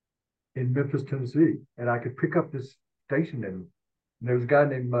in Memphis, Tennessee, and I could pick up this station, and there was a guy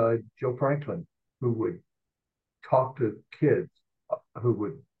named Joe Franklin who would talk to kids who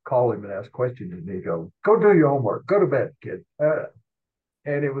would call him and ask questions, and he'd go do your homework, go to bed, kid."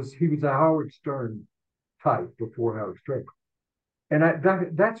 And he was a Howard Stern type before Howard Stern. And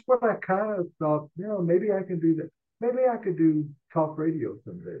that's what I kind of thought, maybe I can do that. Maybe I could do talk radio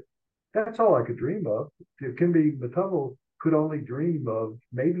someday. That's all I could dream of. Kimby Mutombo could only dream of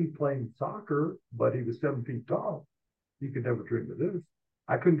maybe playing soccer, but he was 7 feet tall. He could never dream of this.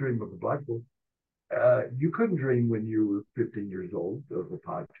 I couldn't dream of a blackboard. You couldn't dream when you were 15 years old of a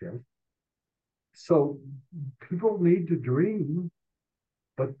podcast. So people need to dream,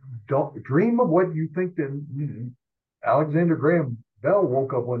 but don't dream of what you think that Alexander Graham Bell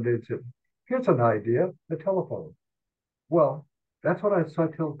woke up one day and said, "Here's an idea, a telephone." Well, that's what I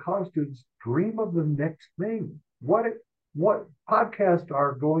tell college students, dream of the next thing. What podcasts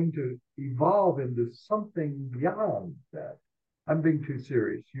are going to evolve into something beyond that? I'm being too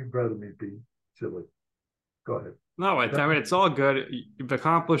serious. You'd rather me be silly. Go ahead. No, I mean it's all good. You've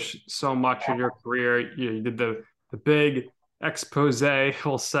accomplished so much in your career. You did the big expose,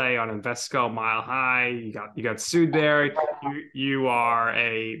 we'll say, on Invesco Mile High. You got sued there. You are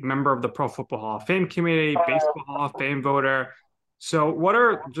a member of the Pro Football Hall of Fame committee, Baseball Hall of Fame voter. So, what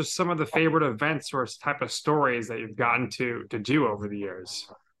are just some of the favorite events or type of stories that you've gotten to do over the years?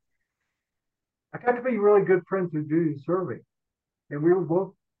 I got to be really good friends with Judy Serving, and we were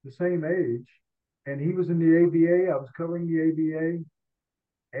both the same age. And he was in the ABA. I was covering the ABA,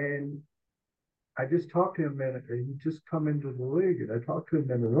 and I just talked to him, and he just come into the league, and I talked to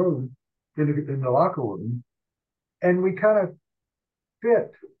him in the room, in the locker room, and we kind of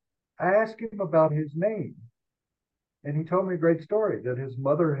fit. I asked him about his name, and he told me a great story that his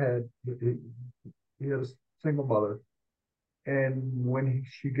mother he had a single mother, and when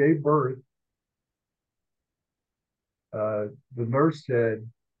she gave birth, the nurse said,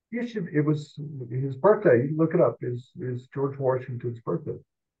 "You should." It was his birthday. You look it up. Is George Washington's birthday.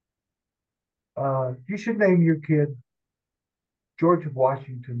 You should name your kid George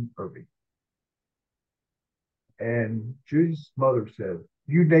Washington Irving. And Judy's mother said,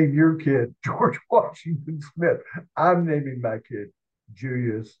 "You name your kid George Washington Smith. I'm naming my kid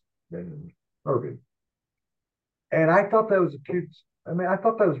Julius Irving." And I thought that was I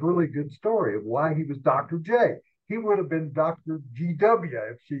thought that was a really good story of why he was Dr. J. He would have been Dr.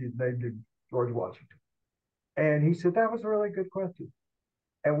 GW if she had named him George Washington. And he said, "That was a really good question."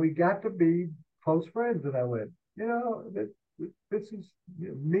 And we got to be close friends. And I went, this is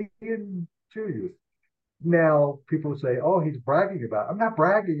me and Julius. Now people say, "Oh, he's bragging about it." I'm not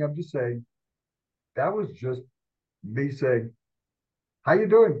bragging. I'm just saying that was just me saying, "How you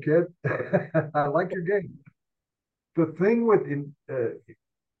doing, kid? I like your game." The thing with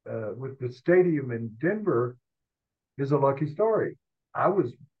the stadium in Denver is a lucky story. I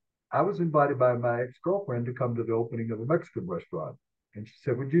was I was invited by my ex-girlfriend to come to the opening of a Mexican restaurant, and she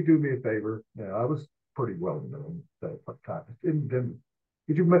said, "Would you do me a favor?" You know, I was pretty well known at that time in Denver.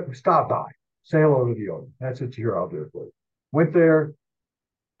 "Could you stop by, say hello to the owner? That's it. Here, I'll do it for you." Went there,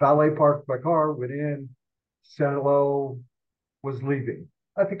 valet parked my car, went in, said hello, was leaving.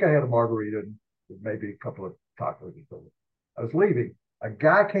 I think I had a margarita and maybe a couple of tacos or something. I was leaving. A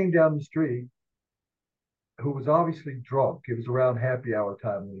guy came down the street who was obviously drunk. It was around happy hour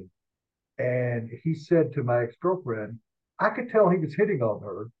time. And he said to my ex-girlfriend, I could tell he was hitting on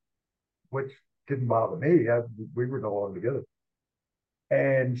her, which didn't bother me. We were no longer together.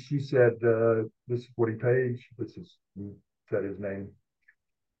 And she said, "This is Woody Paige. This is," he said his name.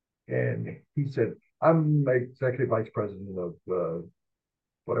 And he said, "I'm executive vice president of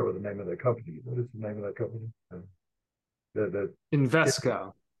whatever the name of that company. What is the name of that company?"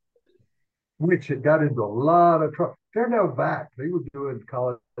 Invesco. Which it got into a lot of trouble. They're now back. They were doing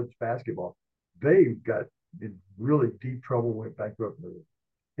college basketball. They got in really deep trouble, went bankrupt.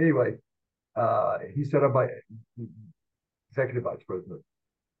 Anyway, he said, "I'm my executive vice president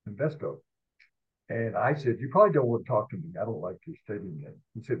of Invesco." And I said, "You probably don't want to talk to me. I don't like your stadium name."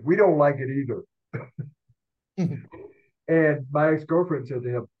 He said, "We don't like it either." And my ex-girlfriend said to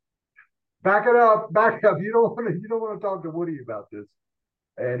him, back it up, back up. You don't want to talk to Woody about this."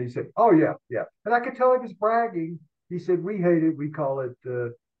 And he said, "Oh yeah, yeah." And I could tell he was bragging. He said, "We hate it. We call it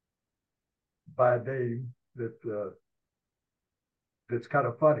by a name that's kind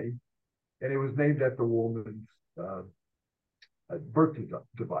of funny." And it was named after a woman's birth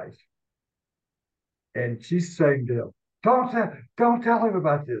device. And she's saying to him, don't tell him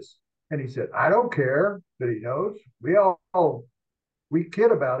about this." And he said, "I don't care that he knows. We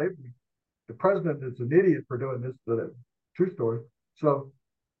kid about it. The president is an idiot for doing this." True story. So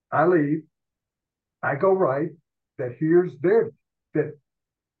I leave. I go right. That here's there. That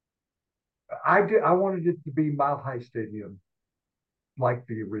I wanted it to be Mile High Stadium, like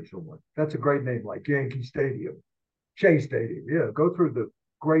the original one. That's a great name, like Yankee Stadium, Shea Stadium. Yeah, go through the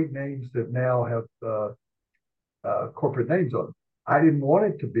great names that now have corporate names on them. I didn't want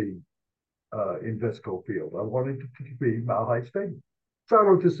it to be Invesco Field. I wanted it to be Mile High Stadium. So I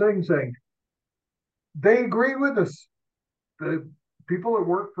wrote this thing saying, they agree with us. The people that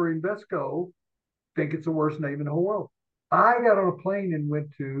work for Invesco think it's the worst name in the whole world. I got on a plane and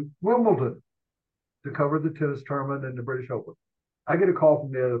went to Wimbledon to cover the tennis tournament and the British Open. I get a call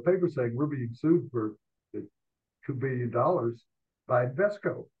from the paper saying, "We're being sued for $2 billion by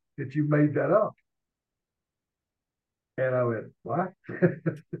Invesco, that you made that up." And I went, "What?"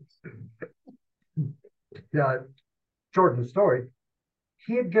 Yeah, shorten the story.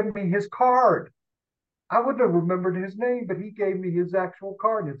 He had given me his card. I wouldn't have remembered his name, but he gave me his actual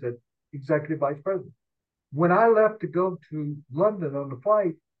card and it said executive vice president. When I left to go to London on the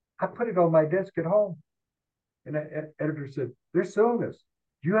flight, I put it on my desk at home. And the editor said, "They're suing us.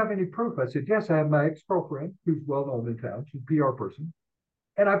 Do you have any proof?" I said, "Yes, I have my ex-girlfriend, who's well known in town. She's a PR person.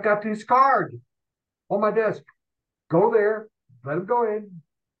 And I've got his card on my desk. Go there, let him go in,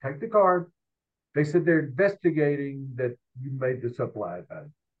 take the card." They said they're investigating that you made this up live.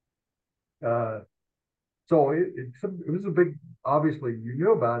 So it was a big, obviously you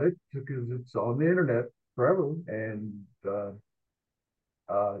knew about it because it's on the internet forever. And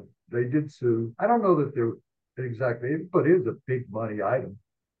they did sue. I don't know that they're exactly, but it is a big money item.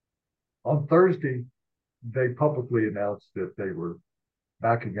 On Thursday, they publicly announced that they were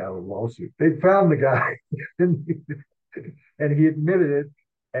backing out of the lawsuit. They found the guy and he admitted it.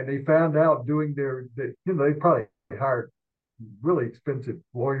 And they found out doing they probably hired really expensive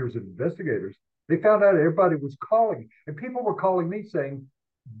lawyers and investigators. They found out everybody was calling, and people were calling me saying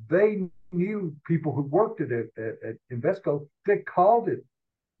they knew people who worked at Invesco that called it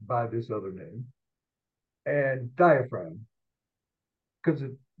by this other name and diaphragm, because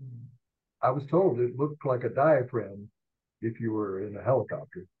I was told it looked like a diaphragm if you were in a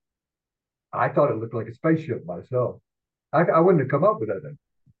helicopter. I thought it looked like a spaceship myself. I wouldn't have come up with that.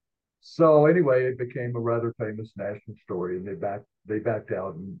 So anyway, it became a rather famous national story, and they backed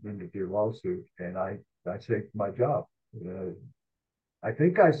out into their lawsuit, and I saved my job. I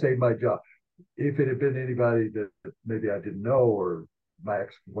think I saved my job. If it had been anybody that maybe I didn't know, or my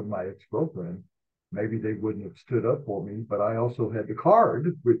ex-girlfriend, maybe they wouldn't have stood up for me. But I also had the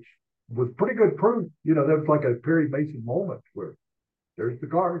card, which was pretty good proof. That was like a Perry Mason moment where there's the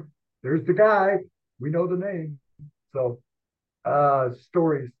card, there's the guy, we know the name. So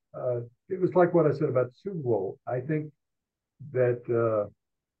stories it was like what I said about the Super Bowl. I think that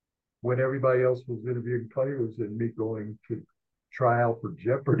when everybody else was interviewing players and me going to try out for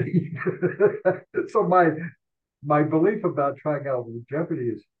Jeopardy. So my belief about trying out for Jeopardy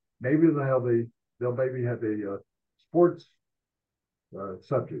is maybe they'll maybe have a sports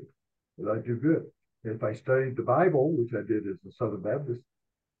subject that I do good. If I studied the Bible, which I did as a Southern Baptist,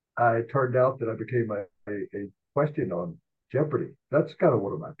 it turned out that I became a question on Jeopardy. That's kind of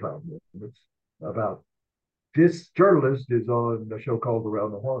one of my problems. It's about this journalist is on a show called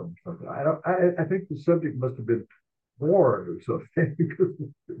Around the Horn. I think the subject must have been born or something.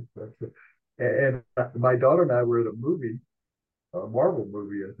 And my daughter and I were at a movie, a Marvel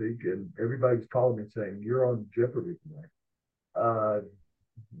movie, I think, and everybody was calling me saying, "You're on Jeopardy tonight."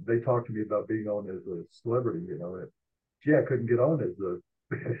 They talked to me about being on as a celebrity, and gee, I couldn't get on as a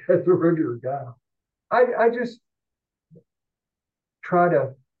as a regular guy. I just try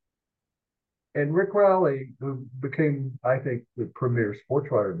to, and Rick Rowley, who became, I think, the premier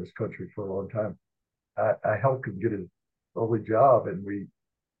sports writer in this country for a long time, I helped him get his early job, and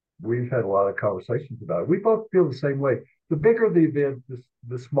we've had a lot of conversations about it. We both feel the same way. The bigger the event,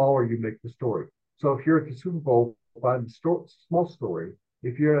 the smaller you make the story. So if you're at the Super Bowl, find the small story.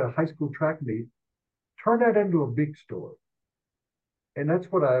 If you're at a high school track meet, turn that into a big story. And that's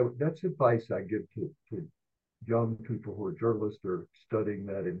advice I give to young people who are journalists or studying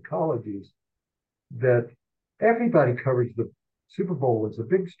that in colleges, that everybody covers the Super Bowl as a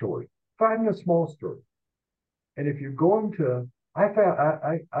big story. Find a small story. And if you're going to, I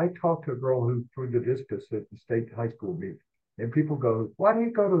talked to a girl who threw the discus at the state high school meet, and people go, "Why do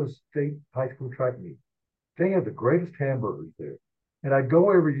you go to the state high school track meet? They have the greatest hamburgers there." And I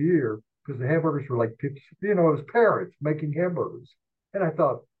go every year because the hamburgers were like, it was parents making hamburgers. And I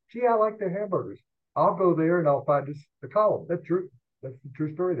thought, gee, I like their hamburgers. I'll go there and I'll find the column. That's true. That's the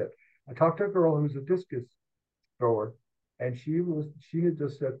true story. That I talked to a girl who was a discus thrower, and she had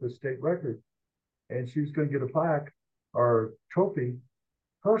just set the state record, and she was going to get a plaque or trophy.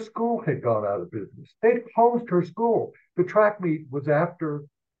 Her school had gone out of business. They'd closed her school. The track meet was after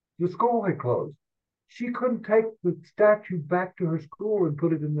the school had closed. She couldn't take the statue back to her school and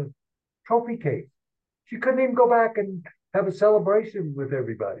put it in the trophy case. She couldn't even go back and have a celebration with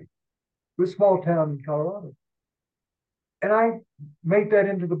everybody. It was a small town in Colorado. And I made that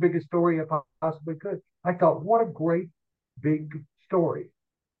into the biggest story I possibly could. I thought, what a great big story.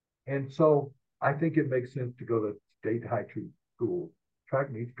 And so I think it makes sense to go to state high school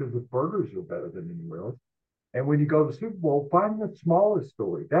track meets because the burgers are better than anywhere else. And when you go to the Super Bowl, find the smallest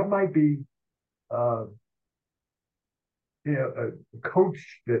story. That might be, a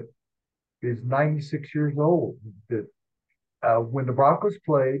coach that is 96 years old. That when the Broncos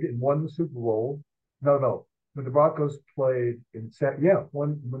played and won the Super Bowl, no, when the Broncos played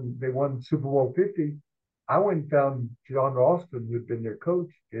when they won Super Bowl 50, I went and found John Ralston, who'd been their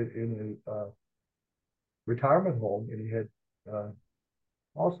coach in a retirement home, and he had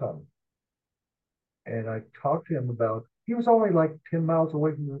Alzheimer's. And I talked to him about, he was only like 10 miles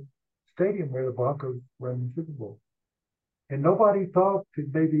away from the stadium where the Broncos ran the Super Bowl. And nobody thought to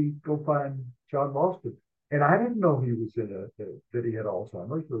maybe go find John Ralston. And I didn't know he was that he had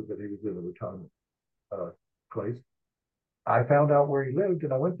Alzheimer's or that he was in a retirement place. I found out where he lived,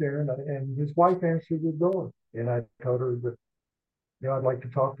 and I went there, and his wife answered the door. And I told her that, I'd like to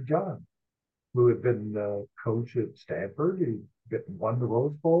talk to John, who had been coach at Stanford. He won the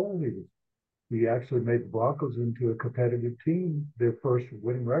Rose Bowl. He actually made the Broncos into a competitive team, their first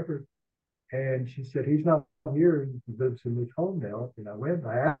winning record. And she said, he's not here. He lives in his home now. And I went, and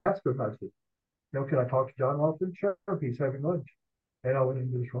I asked him, I said, can I talk to John Ralston? Sure, he's having lunch. And I went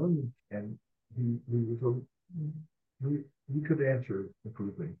into his room, and he could answer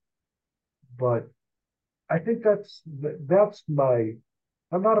improvely. But I think that's my,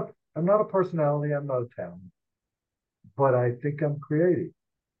 I'm not a personality, I'm not a talent, but I think I'm creative.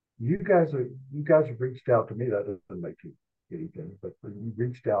 You guys have reached out to me. That doesn't make you anything, but you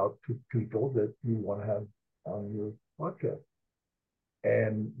reached out to people that you want to have on your podcast.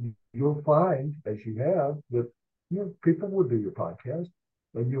 And you'll find, as you have, that people will do your podcast,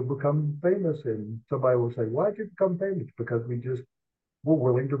 and you'll become famous. And somebody will say, "Why'd you become famous?" Because we're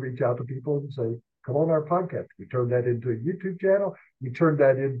willing to reach out to people and say, "Come on our podcast." We turned that into a YouTube channel. We turned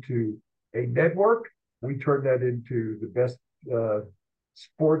that into a network. We turned that into the best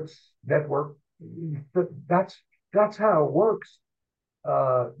sports network. That's how it works.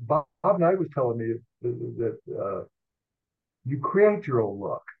 Bob Knight was telling me that you create your own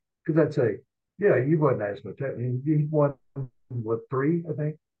luck. Because I'd say, he won national title. He won, what, 3, I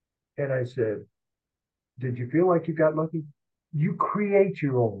think? And I said, did you feel like you got lucky? you create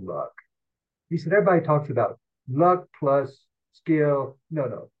your own luck. He said, everybody talks about luck plus skill. No,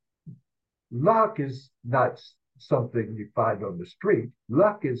 no. Luck is not something you find on the street.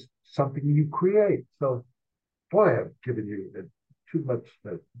 Luck is something you create. So, boy, I've given you too much.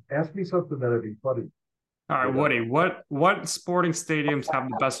 Ask me something that'd be funny. All right, Woody, what sporting stadiums have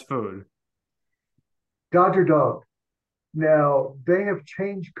the best food? Dodger Dog. Now, they have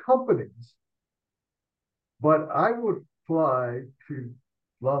changed companies, but I would fly to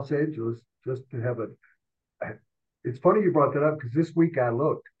Los Angeles just to have a. It's funny you brought that up because this week I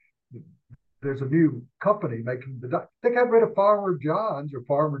looked. There's a new company making the. I think I read of Farmer John's or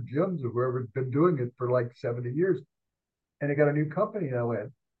Farmer Jim's or whoever's been doing it for like 70 years. And they got a new company. And I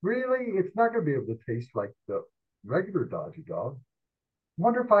went, really? It's not going to be able to taste like the regular Dodgy Dog.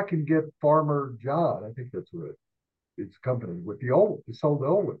 Wonder if I can get Farmer John. I think that's what it's company with the old, it sold the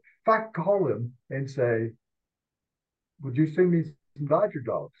old one. If I call him and say, would you sing me some Dodger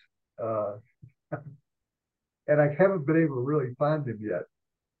Dogs? Uh, and I haven't been able to really find him yet.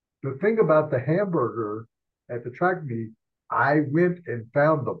 The thing about the hamburger at the track meet, I went and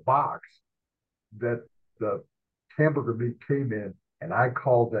found the box that the hamburger meat came in, and I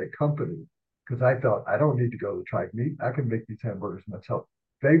called that company because I thought I don't need to go to the track meet. I can make these hamburgers myself.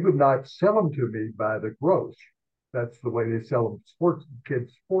 They would not sell them to me by the gross. That's the way they sell them sports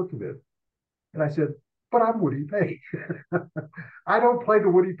kids sports events. And I said, but I'm Woody Page. I don't play the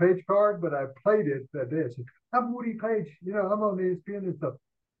Woody Page card, but I played it that day. I said, I'm Woody Page. You know, I'm on ESPN and stuff.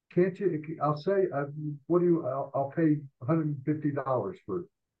 Can't you? I'll say, what do you? I'll pay $150 for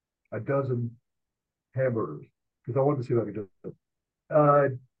a dozen hamburgers because I wanted to see if I could do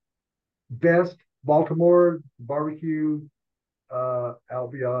it. Best Baltimore barbecue,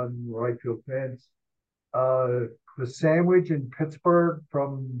 Albion right field fence. The sandwich in Pittsburgh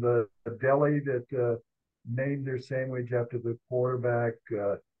from the deli that named their sandwich after the quarterback.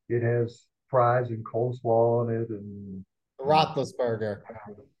 It has fries and coleslaw on it, and Roethlisberger.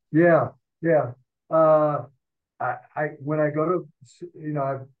 yeah, yeah. I when I go to,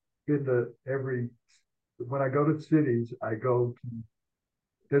 I've been to every. When I go to cities, I go to.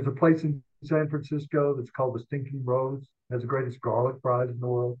 There's a place in San Francisco that's called the Stinking Rose. It has the greatest garlic fries in the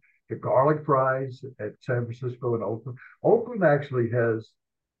world. The garlic fries at San Francisco and Oakland. Oakland actually has,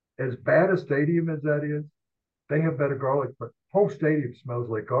 as bad a stadium as that is, they have better garlic fries. Whole stadium smells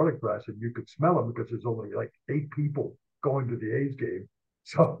like garlic fries, and you could smell them because there's only like 8 people going to the A's game.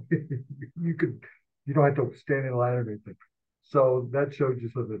 So you could, you don't have to stand in line or anything. So that shows you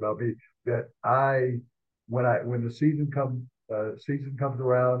something about me that when the season comes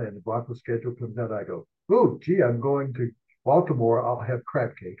around and the Broncos schedule comes out, I go, oh, gee, I'm going to Baltimore. I'll have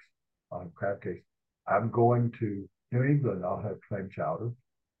crab cakes. I'll have crab cakes. I'm going to New England. I'll have clam chowder.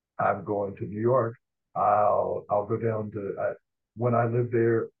 I'm going to New York. I'll go down to when I lived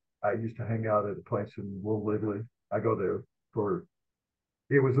there. I used to hang out at a place in Little Italy. I go there for.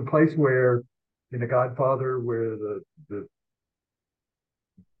 It was a place where, in The Godfather, where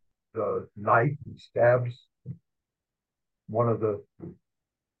the knife stabs one of the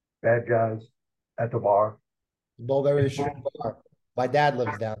bad guys at the bar. Bulgari Street Bar. My dad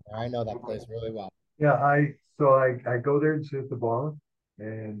lives down there. I know that place really well. Yeah, I go there and sit at the bar,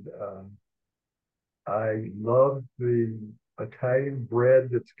 and I love the Italian bread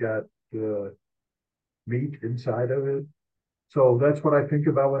that's got the meat inside of it. So that's what I think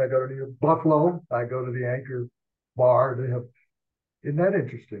about when I go to New York. Buffalo, I go to the Anchor Bar. They have, isn't that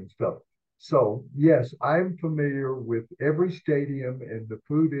interesting stuff? So yes, I'm familiar with every stadium and the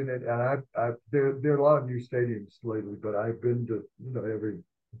food in it. And there are a lot of new stadiums lately, but I've been to every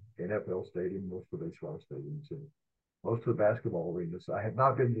NFL stadium, most of the baseball stadiums, and most of the basketball arenas. I have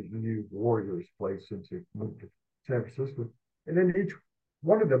not been to the new Warriors place since it moved to San Francisco. And then each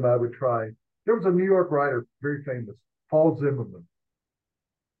one of them I would try. There was a New York writer, very famous, Paul Zimmerman,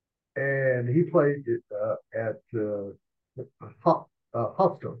 and he played at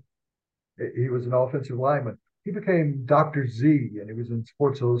Hofstra. He was an offensive lineman. He became Dr. Z, and he was in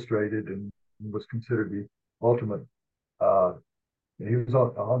Sports Illustrated and was considered the ultimate. And he was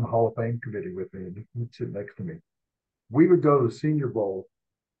on the Hall of Fame committee with me, and he'd sit next to me. We would go to the Senior Bowl,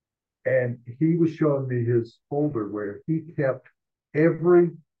 and he was showing me his folder where he kept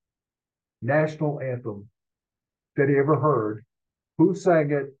every national anthem that he ever heard, who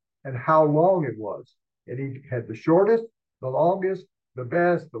sang it, and how long it was. And he had the shortest, the longest, the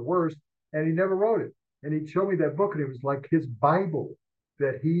best, the worst, and he never wrote it. And he'd show me that book, and it was like his Bible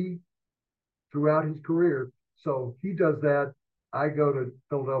that he, throughout his career. So he does that. I go to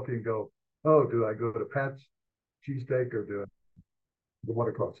Philadelphia and go, oh, do I go to Pat's cheesesteak or do I the one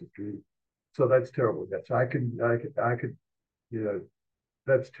across the street? So that's terrible. Yes, I could You know,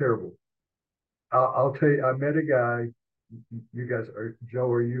 that's terrible. I'll tell you, I met a guy. You guys are Joe.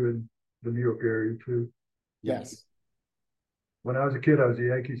 Are you in the New York area too? Yes. When I was a kid, I was a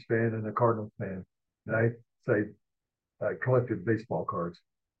Yankees fan and a Cardinals fan, and I collected baseball cards.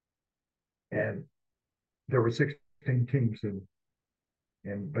 And there were 16 teams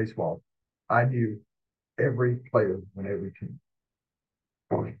in baseball. I knew every player on every team.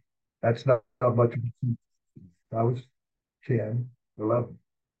 That's not much. I was 10, 11.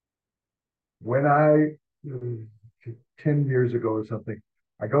 When 10 years ago or something,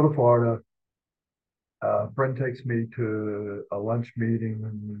 I go to Florida. A friend takes me to a lunch meeting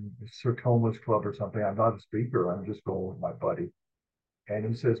in the Circomas Club or something. I'm not a speaker. I'm just going with my buddy. And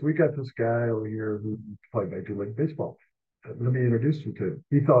he says, we got this guy over here who played Major League Baseball. Let me introduce you to him.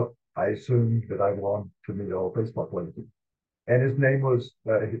 He thought I assumed that I belonged to meet all baseball players. And his name was,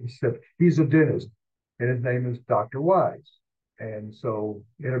 he said, he's a dentist, and his name is Dr. Wise. And so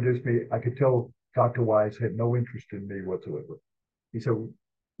he introduced me. I could tell Dr. Wise had no interest in me whatsoever. He said,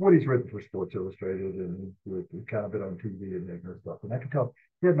 what he's written for Sports Illustrated and he's kind of been on TV and stuff. And I could tell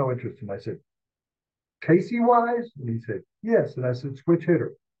he had no interest. And I said, Casey Wise? And he said, yes. And I said, switch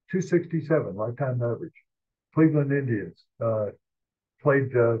hitter, 267, lifetime average. Cleveland Indians,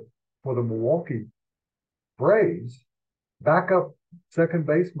 played for the Milwaukee Braves, backup second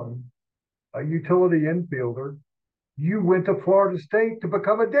baseman, a utility infielder. You went to Florida State to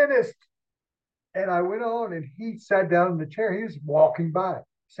become a dentist. And I went on and he sat down in the chair. He was walking by,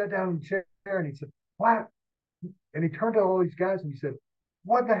 sat down in the chair and he said, what? And he turned to all these guys and he said,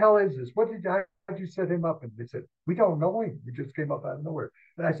 what the hell is this? How did you set him up? And they said, we don't know him. He just came up out of nowhere.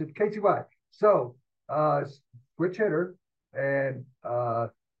 And I said, Casey White. So, switch hitter. And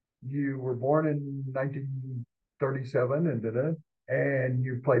you were born in 1937 and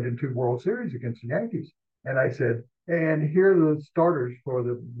you played in 2 World Series against the Yankees. And I said, and here are the starters for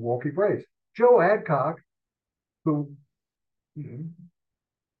the Milwaukee Braves. Joe Adcock, who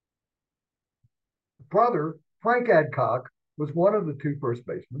brother Frank Adcock was one of the 2 first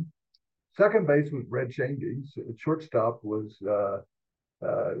basemen. Second base was Red Shandy. Shortstop was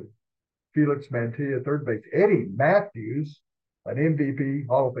Felix Mantilla. Third base, Eddie Matthews, an MVP,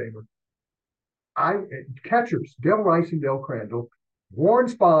 Hall of Famer. Catchers, Dale Rice and Dale Crandall, Warren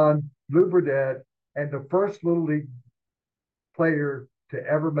Spahn, Lou Burdett, and the first Little League player to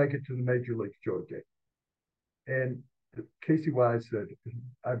ever make it to the major leagues, George Gay. And Casey Wise said,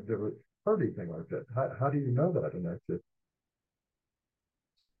 I've never heard anything like that. How do you know that? And I said,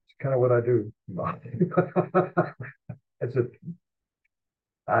 it's kind of what I do. I said,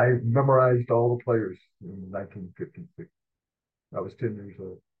 I memorized all the players in 1956. I was 10 years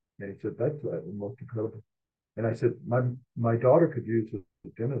old. And he said, that's the most incredible. And I said, my daughter could use a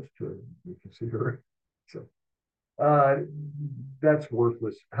dentist to see her. So that's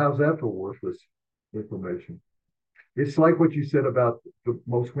worthless. How's that for worthless information? It's like what you said about the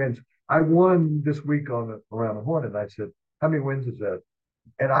most wins. I won this week on Around the Horn, and I said, how many wins is that?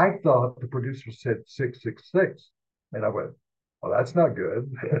 And I thought the producer said 666. And I went, well, that's not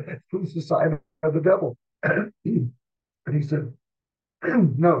good. It's the sign of the devil. And he said,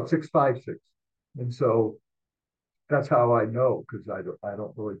 no, 656. And so that's how I know, because I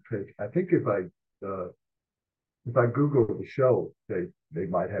don't really pick. I think if I Google the show, they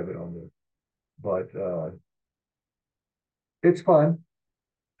might have it on there. But it's fun.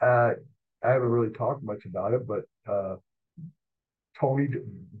 I haven't really talked much about it, but Tony,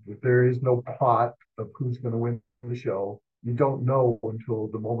 there is no plot of who's going to win the show. You don't know until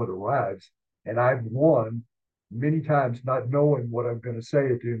the moment arrives. And I've won many times not knowing what I'm going to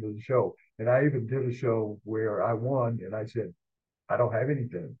say at the end of the show. And I even did a show where I won and I said, I don't have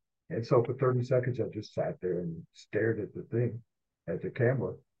anything. And so for 30 seconds, I just sat there and stared at the thing, at the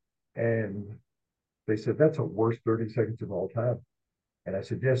camera. And they said, that's the worst 30 seconds of all time. And I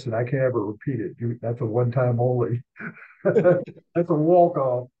said, yes, and I can't ever repeat it. That's a one time only. That's a walk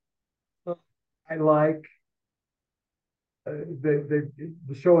off. I like the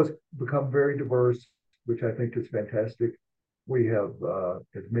show has become very diverse, which I think is fantastic. We have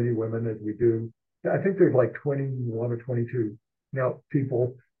as many women as we do. I think there's like 21 or 22 now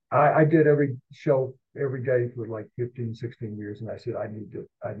people. I did every show every day for like 15, 16 years, and I said I need to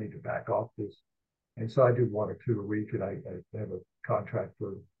back off this. And so I do 1 or 2 a week, and I have a contract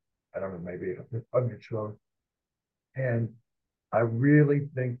for, I don't know, maybe 100 shows. And I really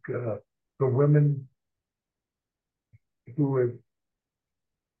think the women who have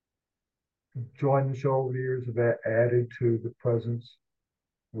joined the show over the years have added to the presence.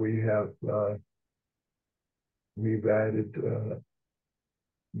 We've added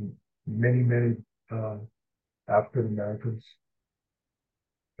many African Americans.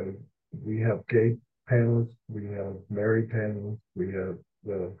 Uh, we have gay panelists, we have married panelists, we have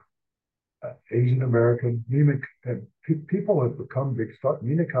the Asian American. People have become big stars.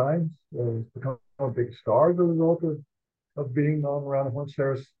 Nina Kynes has become a big star as a result of being on Around the Horn.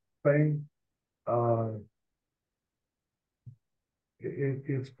 Sarah Spain. Uh,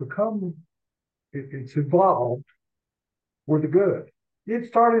 it's become, it's evolved for the good. It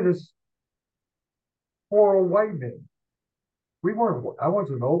started as four old white men. We weren't, I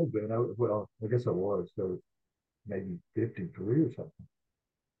wasn't old then. Well, I guess I was. So maybe 53 or something.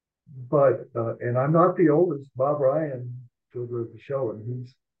 But and I'm not the oldest. Bob Ryan still does the show, and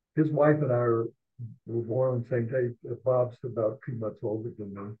his wife and I were born on the same day. Bob's about 2 months older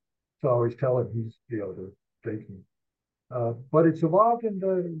than me, so I always tell him he's the older statesman. But it's evolved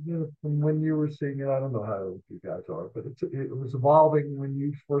from when you were seeing it. I don't know how old you guys are, but it was evolving when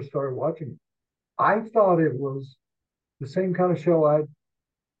you first started watching it. I thought it was the same kind of show I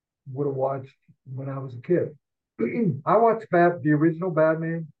would have watched when I was a kid. I watched the original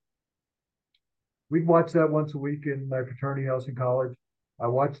Batman. We'd watch that once a week in my fraternity house in college. I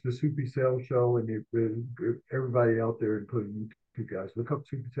watched the Soupy Sales show, and everybody out there, including you two guys, look up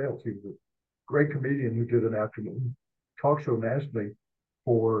Soupy Sales. He was a great comedian who did an afternoon talk show nationally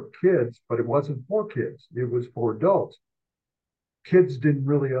for kids, but it wasn't for kids. It was for adults. Kids didn't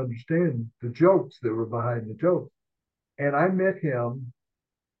really understand the jokes that were behind the jokes. And I met him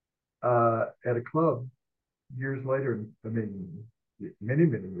at a club years later. I mean, many,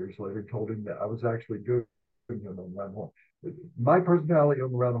 many years later, told him that I was actually doing him on Round the Horn. My personality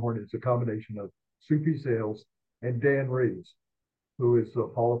on the Round the Horn is a combination of Soupy Sales and Dan Reeves, who is a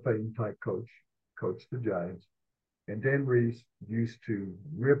Hall of Fame type coach, coached the Giants. And Dan Reeves used to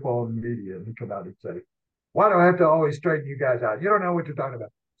rip on media, and he'd come out and say, "Why do I have to always straighten you guys out? You don't know what you're talking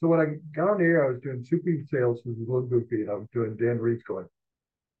about." So when I got on the air, I was doing Soupy Sales, which was a little goofy, and I was doing Dan Reeves going,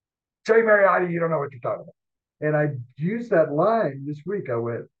 "Jay Mariotti, you don't know what you're talking about." And I used that line this week. We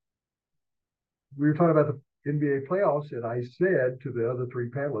were talking about the NBA playoffs, and I said to the other three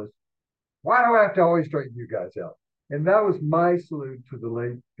panelists, "Why do I have to always straighten you guys out?" And that was my salute to the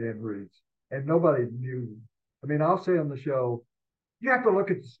late Dan Reeves. And nobody knew. I mean, I'll say on the show, you have to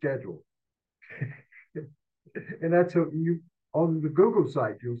look at the schedule. And that's how on the Google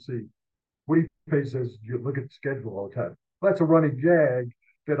site, you'll see Woody Paige says you look at the schedule all the time. Well, that's a running gag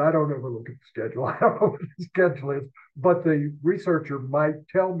that I don't ever look at the schedule. I don't know what the schedule is, but the researcher might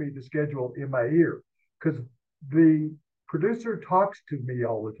tell me the schedule in my ear because the producer talks to me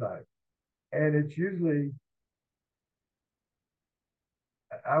all the time. And it's usually,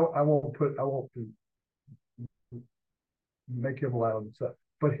 I won't make him loud and stuff,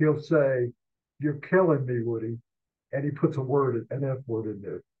 but he'll say, "You're killing me, Woody." And he puts an F word in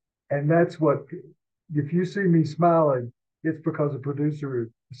there. And that's what, if you see me smiling, it's because the producer is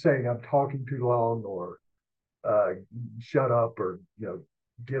saying I'm talking too long or uh, shut up or,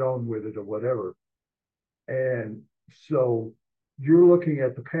 get on with it or whatever. And so you're looking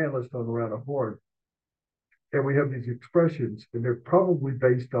at the panelists on Around the Horn, and we have these expressions, and they're probably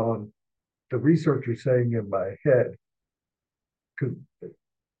based on the researcher saying in my head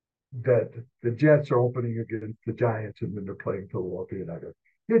that the Jets are opening against the Giants, and then they're playing Philadelphia, and I go,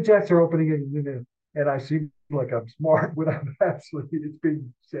 "The Jets are opening against," and I seem like I'm smart when I'm actually, it's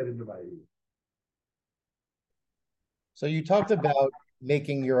being said into my ear. So you talked about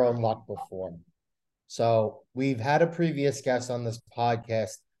making your own luck before. So we've had a previous guest on this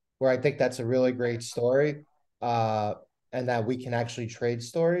podcast where I think that's a really great story, uh, and that we can actually trade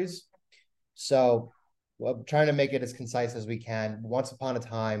stories. So I'm trying to make it as concise as we can. Once upon a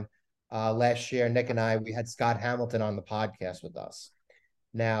time, last year, Nick and I, we had Scott Hamilton on the podcast with us.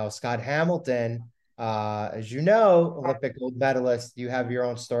 Now, Scott Hamilton, as you know, Olympic gold medalist, you have your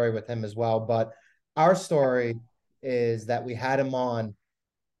own story with him as well. But our story is that we had him on,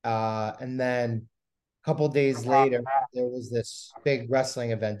 and then a couple of days later, there was this big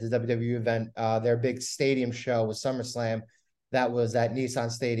wrestling event, the WWE event, their big stadium show was SummerSlam. That was at Nissan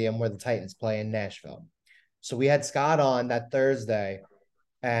Stadium where the Titans play in Nashville. So we had Scott on that Thursday,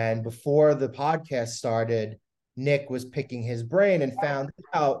 and before the podcast started, Nick was picking his brain and found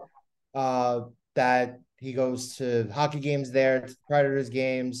out that he goes to hockey games there, to Predators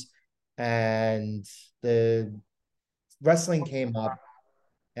games, and the wrestling came up.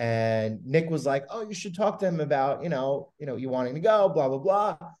 And Nick was like, "Oh, you should talk to him about, you wanting to go, blah, blah,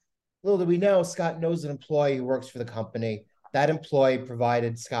 blah." Little did we know, Scott knows an employee who works for the company. That employee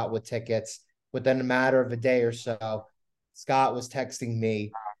provided Scott with tickets. Within a matter of a day or so, Scott was texting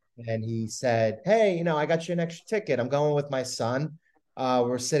me and he said, "Hey, I got you an extra ticket. I'm going with my son.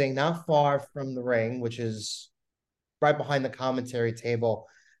 We're sitting not far from the ring, which is right behind the commentary table.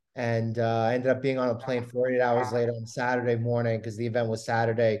 And I ended up being on a plane 48 hours later on Saturday morning because the event was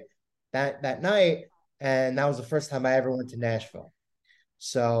Saturday that night. And that was the first time I ever went to Nashville.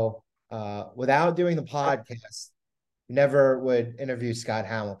 So without doing the podcast, never would interview Scott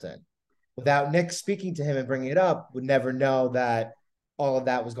Hamilton. Without Nick speaking to him and bringing it up, would never know that all of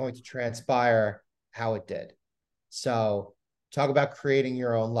that was going to transpire how it did. So talk about creating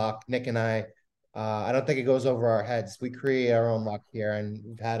your own luck. Nick and I don't think it goes over our heads. We create our own luck here, and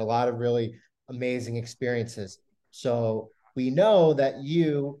we've had a lot of really amazing experiences. So we know that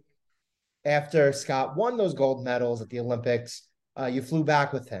you, after Scott won those gold medals at the Olympics, you flew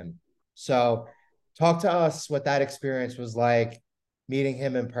back with him. So talk to us what that experience was like, meeting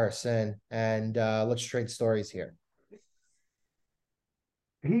him in person, and let's trade stories here.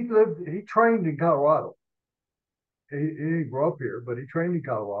 He trained in Colorado. He didn't grow up here, but he trained in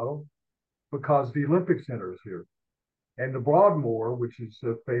Colorado because the Olympic Center is here. And the Broadmoor, which is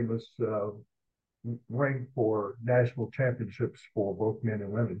a famous ring for national championships for both men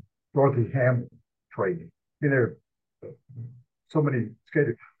and women, Dorothy Hamill training. There are so many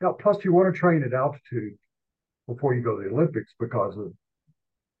skaters. Now, plus you want to train at altitude before you go to the Olympics because of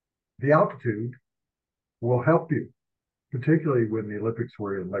the altitude will help you, particularly when the Olympics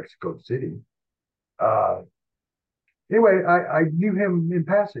were in Mexico City. Uh, anyway, I knew him in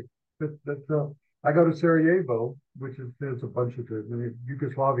passing. I go to Sarajevo, which is there's a bunch of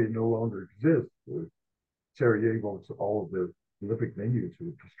Yugoslavia no longer exists. Sarajevo, all of the Olympic venues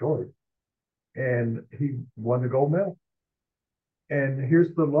were destroyed, and he won the gold medal. And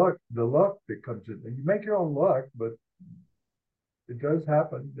here's the luck that comes in. You make your own luck, but it does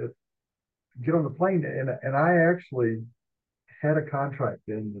happen that you get on the plane, and I actually had a contract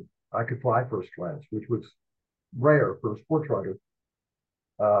in that I could fly first class, which was rare for a sports writer.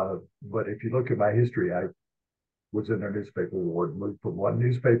 But if you look at my history, I was in a newspaper award, moved from one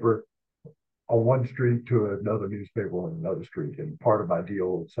newspaper on one street to another newspaper on another street. And part of my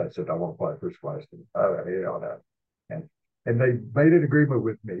deal was I said, I want to fly first class. And they made an agreement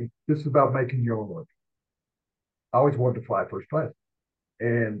with me. This is about making your own luck. I always wanted to fly first class.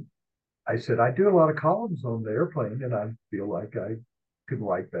 And I said, I do a lot of columns on the airplane, and I feel like I could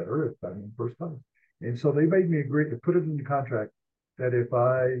write better if I'm in first class. And so they made me agree to put it in the contract that if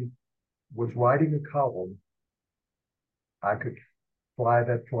I was writing a column, I could fly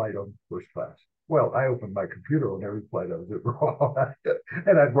that flight on first class. Well, I opened my computer on every flight I was ever on,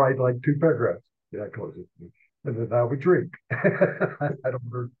 and I'd write like 2 paragraphs. Yeah, I close it. And then I would drink. I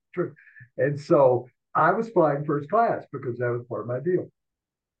don't drink. And so I was flying first class because that was part of my deal.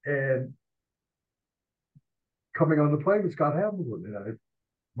 And coming on the plane with Scott Hamilton, and I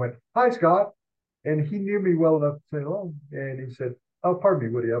went, "Hi, Scott." And he knew me well enough to say hello. And he said, "Oh, pardon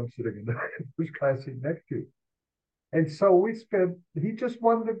me, Woody, I'm sitting in the first class seat next to you." And so he just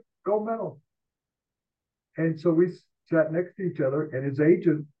won the gold medal. And so we sat next to each other, and his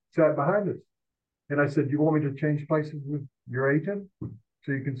agent sat behind us. And I said, "You want me to change places with your agent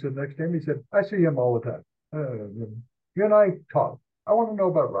so you can sit next to him?" He said, "I see him all the time. You and I talk. I want to know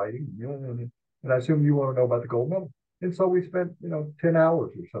about writing. And I assume you want to know about the gold medal." And so we spent, 10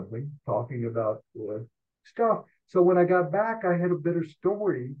 hours or something talking about stuff. So when I got back, I had a better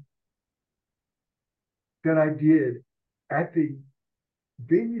story than I did at the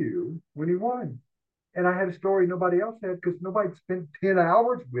venue when he won. And I had a story nobody else had because nobody spent 10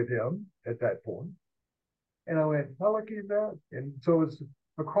 hours with him at that point. And I went, how lucky is that? And so it's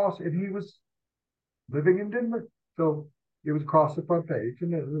across, and he was living in Denver. So it was across the front page.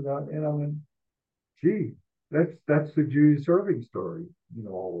 And I went, gee, that's the Julius Erving story,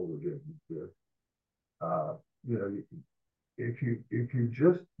 all over Denver. If you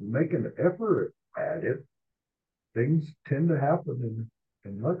just make an effort at it, things tend to happen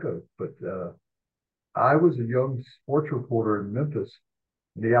in luck. But I was a young sports reporter in Memphis,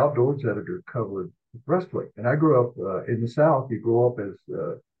 and the outdoors editor covered wrestling. And I grew up in the South. You grow up as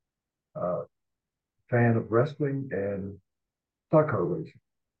a fan of wrestling and stock car racing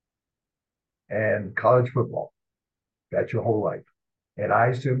and college football. That's your whole life. And I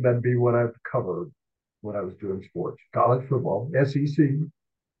assumed that'd be what I've covered when I was doing sports. College football, SEC,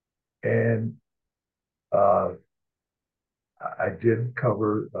 and I did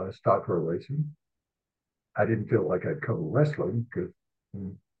cover stock car racing. I didn't feel like I'd cover wrestling because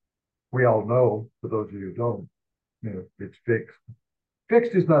we all know, for those of you who don't, it's fixed.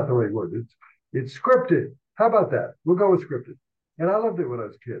 Fixed is not the right word. It's scripted. How about that? We'll go with scripted. And I loved it when I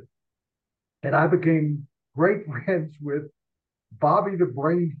was a kid. And I became great friends with Bobby the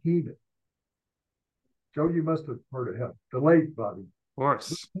Brain Heenan. Joe, you must have heard of him. The late Bobby. Of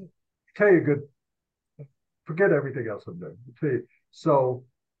course. Tell you a good Forget everything else I'm doing. See, so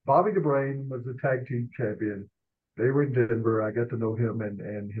Bobby DeBrain was the tag team champion. They were in Denver. I got to know him,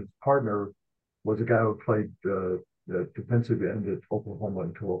 and his partner was a guy who played the defensive end at Oklahoma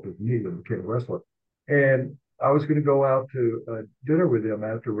and tore up his knee and became a wrestler. And I was going to go out to dinner with him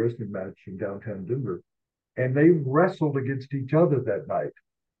after a wrestling match in downtown Denver, and they wrestled against each other that night.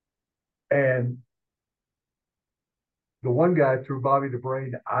 And the one guy threw Bobby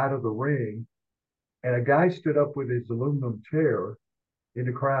DeBrain out of the ring, and a guy stood up with his aluminum chair in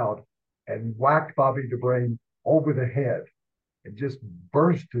the crowd and whacked Bobby DeBrain over the head and just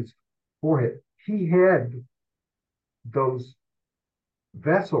burst his forehead. He had those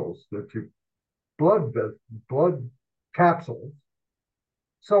vessels that you blood capsules.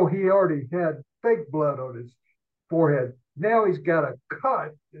 So he already had fake blood on his forehead. Now he's got a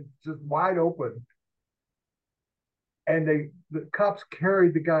cut. It's just wide open. And the cops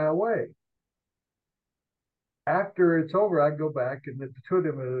carried the guy away. After it's over, I go back and the two of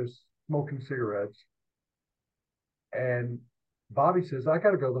them are smoking cigarettes. And Bobby says, I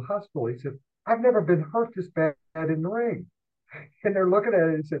got to go to the hospital. He said, I've never been hurt this bad in the ring. And they're looking at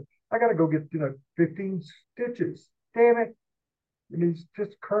it and said, I got to go get, 15 stitches. Damn it. And he's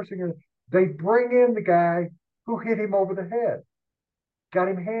just cursing. They bring in the guy who hit him over the head, got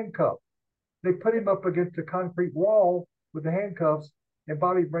him handcuffed. They put him up against a concrete wall with the handcuffs. And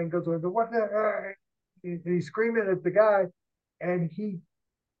Bobby Brain goes over, what the? And he's screaming at the guy. And he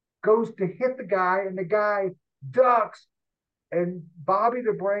goes to hit the guy, and the guy ducks. And Bobby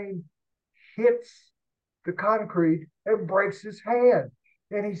the Brain hits the concrete and breaks his hand.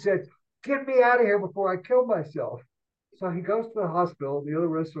 And he said, get me out of here before I kill myself. So he goes to the hospital. The other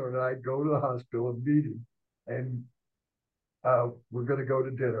wrestler and I go to the hospital and meet him. And we're going to go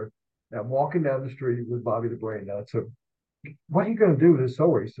to dinner. And I'm walking down the street with Bobby the Brain. Now, so what are you going to do with this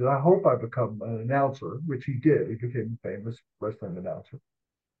story? He said, I hope I become an announcer, which he did. He became a famous wrestling announcer.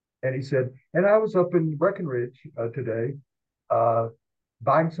 And he said, and I was up in Breckenridge today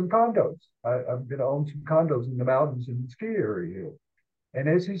buying some condos. I'm going to own some condos in the mountains in the ski area. And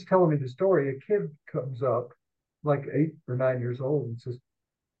as he's telling me the story, a kid comes up, like 8 or 9 years old, and says,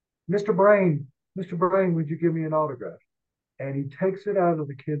 Mr. Brain, would you give me an autograph? And he takes it out of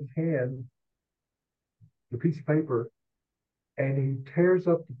the kid's hand, the piece of paper, and he tears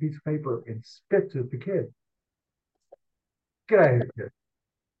up the piece of paper and spits at the kid. Get out of here, kid.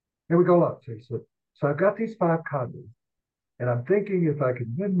 And we go up. So I've got these 5 condos, and I'm thinking if I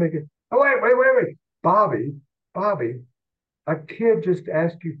can then make it. Oh, wait. Bobby, a kid just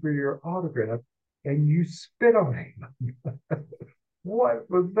asked you for your autograph, and you spit on him. What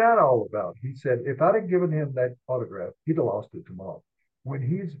was that all about? He said, if I'd have given him that autograph, he'd have lost it tomorrow. When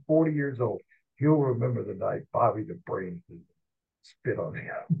he's 40 years old, he'll remember the night Bobby the Brain spit on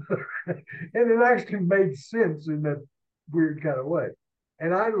him. And it actually made sense in that weird kind of way.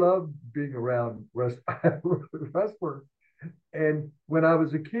 And I loved being around wrestlers. And when I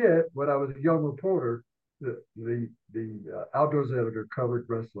was a kid, when I was a young reporter, the outdoors editor covered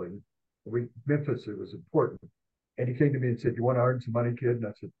wrestling. Memphis, it was important. And he came to me and said, you want to earn some money, kid? And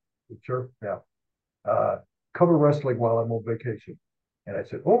I said, sure, yeah. Cover wrestling while I'm on vacation. And I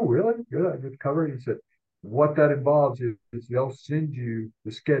said, oh, really? Good, I get to cover it. He said, what that involves is they'll send you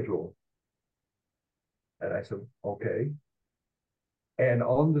the schedule. And I said, okay. And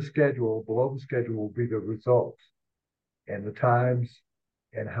on the schedule, below the schedule will be the results and the times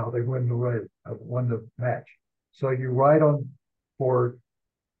and how they won the match. So you write on for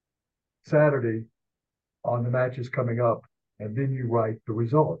Saturday on the matches coming up, and then you write the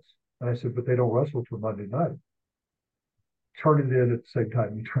results. And I said, but they don't wrestle till Monday night. Turn it in at the same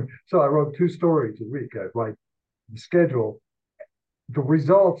time you turn. So I wrote 2 stories a week. I write the schedule, the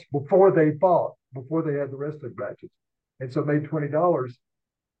results before they fought, before they had the wrestling matches. And so I made $20.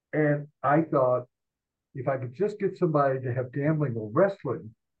 And I thought, if I could just get somebody to have gambling or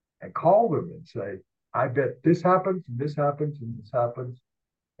wrestling and call them and say, I bet this happens and this happens and this happens.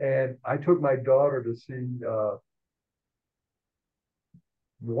 And I took my daughter to see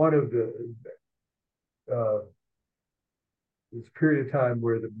one of this period of time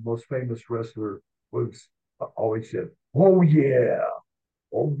where the most famous wrestler was always said, oh yeah,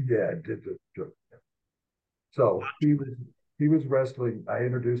 did the. So he was wrestling. I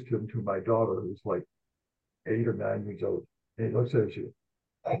introduced him to my daughter, who's like 8 or 9 years old. And he looks at her, she goes,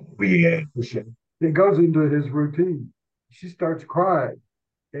 oh yeah. It goes into his routine. She starts crying.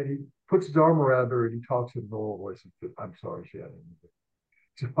 And he puts his arm around her and he talks in a normal voice and says, I'm sorry, Shannon.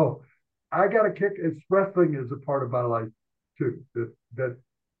 So I got a kick. It's wrestling is a part of my life too, that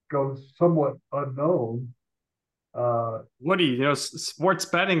goes somewhat unknown. Woody, sports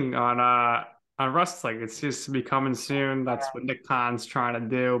betting on on wrestling. It's just to be coming soon. That's what Nick Khan's trying to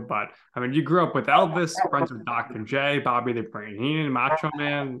do. But I mean, you grew up with Elvis, friends with Dr. J, Bobby the Brain Heenan, Macho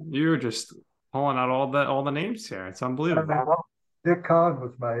Man. You're just pulling out all the names here. It's unbelievable. Nick Khan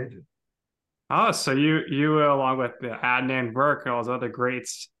was my agent. Oh, so you along with the Adnan Burke and all those other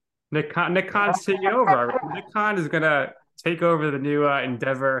greats, Nick Khan's taking over. Nick Khan is gonna take over the new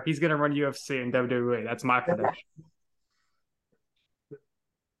endeavor. He's gonna run UFC and WWE. That's my prediction.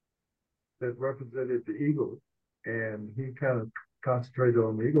 That represented the Eagles, and he kind of concentrated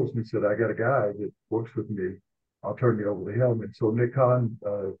on the Eagles. And he said, "I got a guy that works with me. I'll turn you over to him." And so Nick Khan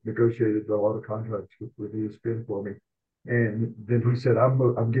negotiated a lot of contracts with ESPN for me. And then he said, "I'm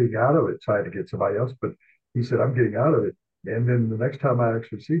getting out of it." So I had to get somebody else, but he said, "I'm getting out of it." And then the next time I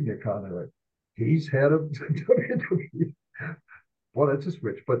actually see Nick Khan, I'm like, "He's head of WWE." Well, that's a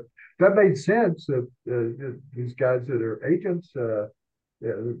switch, but that made sense. That these guys that are agents, yeah,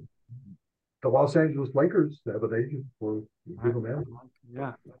 the Los Angeles Lakers have an agent for people now.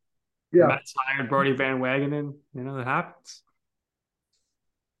 Yeah. Yeah. Mets hired Brody Van Wagenen. That happens.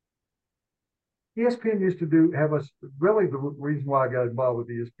 ESPN used to have us, really the reason why I got involved with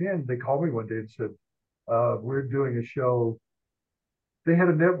ESPN, they called me one day and said, we're doing a show. They had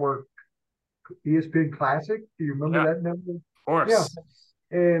a network, ESPN Classic. Do you remember that network? Of course.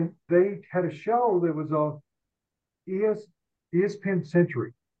 Yeah. And they had a show that was on ESPN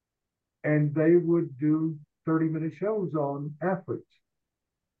Century. And they would do 30-minute shows on athletes.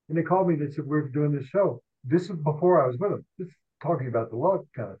 And they called me and they said, we're doing this show. This is before I was with them. This is talking about the luck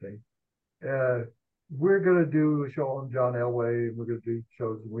kind of thing. We're going to do a show on John Elway, and we're going to do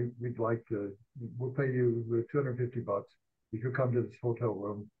shows. And we'd like to, we'll pay you $250 if you come to this hotel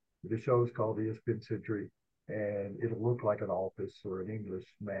room. The show is called ESPN Century, and it'll look like an office or an English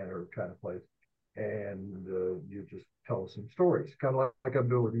manor kind of place. And you just tell us some stories, kind of like I'm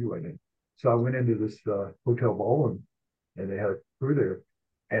doing with you right now. So I went into this hotel ballroom, and they had a crew there.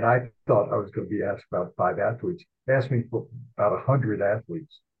 And I thought I was going to be asked about 5 athletes. They asked me for about 100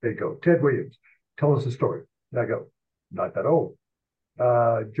 athletes. They go, Ted Williams, tell us a story. And I go, not that old.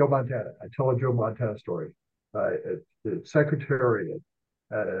 Joe Montana. I tell a Joe Montana story. The Secretariat.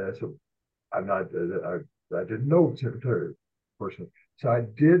 So I'm not, I didn't know Secretariat personally. So I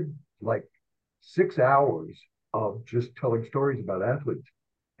did like 6 hours of just telling stories about athletes.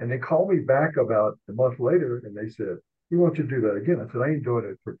 And they called me back about a month later and they said, we want you to do that again. I said, I ain't doing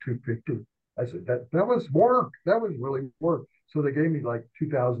it for $250. I said, that was work. That was really work. So they gave me like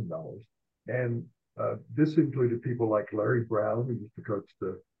 $2,000. And this included people like Larry Brown, who used to coach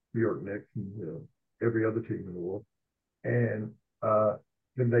the New York Knicks and every other team in the world. And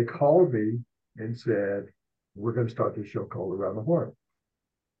then they called me and said, we're going to start this show called Around the Horn.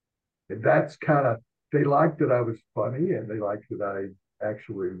 And that's kind of, they liked that I was funny, and they liked that I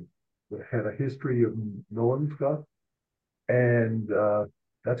actually had a history of knowing stuff. And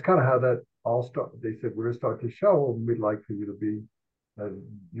that's kind of how that all started. They said, we're going to start the show, and we'd like for you to be,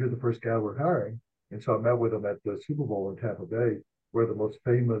 you're the first guy we're hiring. And so I met with them at the Super Bowl in Tampa Bay, where the most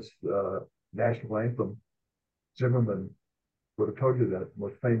famous national anthem, Zimmerman would have told you that,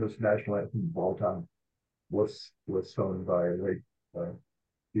 most famous national anthem of all time was sung by late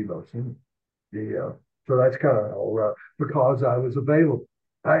Devo Simmons. So that's kind of all because I was available.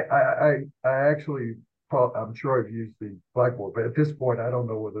 I actually, I'm sure I've used the blackboard, but at this point, I don't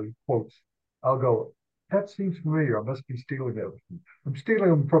know whether the quotes, I'll go, that seems familiar. I must be stealing them. I'm stealing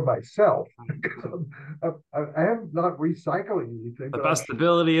them from myself because I am not recycling anything. The best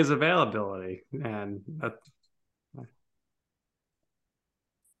ability is availability. And that's,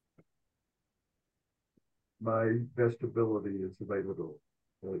 my best ability is available.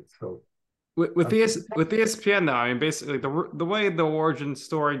 So with ESPN though, I mean, basically the way the origin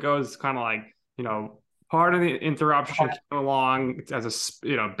story goes, kind of like, part of the interruption came along as a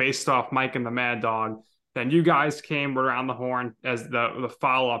based off Mike and the Mad Dog. Then you guys came around the horn as the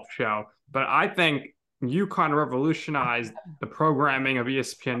follow-up show. But I think you kind of revolutionized the programming of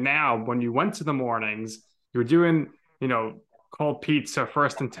ESPN now when you went to the mornings. You were doing, Cold Pizza,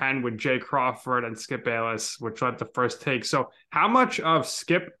 First and 10 with Jay Crawford and Skip Bayless, which led to First Take. So how much of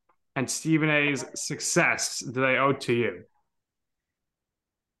Skip and Stephen A's success do they owe to you?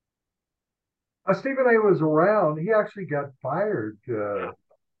 Stephen A was around. He actually got fired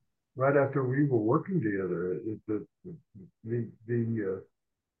right after we were working together. The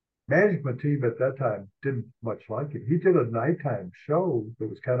management team at that time didn't much like him. He did a nighttime show that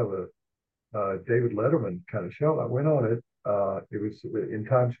was kind of a David Letterman kind of show. I went on it. It was in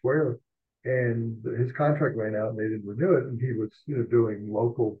Times Square, and his contract ran out, and they didn't renew it. And he was, doing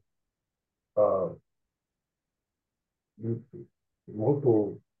local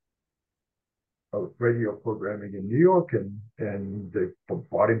radio programming in New York, and they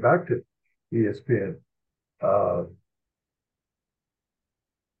brought him back to ESPN. Uh,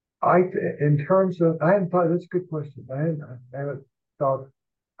 in terms of, I hadn't thought, that's a good question. I haven't thought,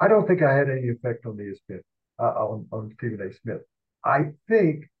 I don't think I had any effect on ESPN, on Stephen A. Smith. I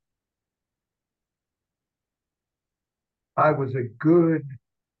think I was a good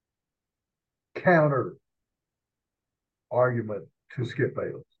counter argument to Skip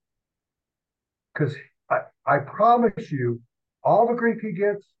Bayless. Because I promise you, all the grief he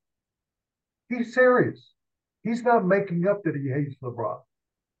gets, he's serious. He's not making up that he hates LeBron.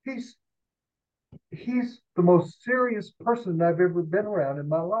 He's he's the most serious person I've ever been around in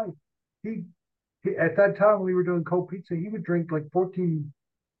my life. He, at that time we were doing cold pizza, he would drink like 14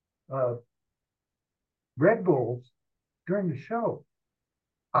 uh, Red Bulls during the show.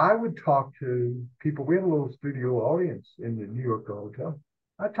 I would talk to people. We had a little studio audience in the New York hotel.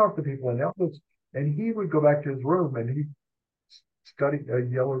 I talked to people in the office, and he would go back to his room and he studied a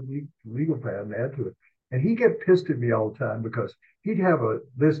yellow legal pad and add to it. And he'd get pissed at me all the time because he'd have a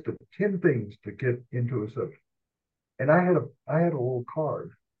list of 10 things to get into a subject. And I had a little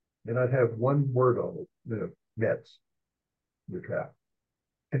card, and I'd have one word on it, Mets, the draft.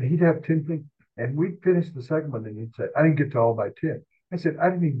 And he'd have 10 things. And we'd finish the segment, and he'd say, I didn't get to all my 10. I said, I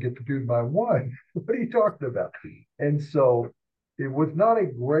didn't even get to do my one. What are you talking about? And so it was not a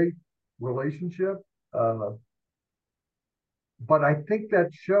great relationship. But I think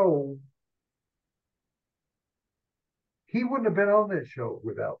that show, he wouldn't have been on that show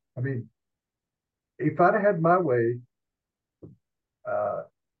without. I mean, if I'd had my way,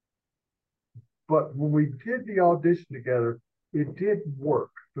 but when we did the audition together, it did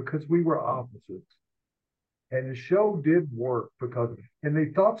work because we were opposites. And the show did work because, and they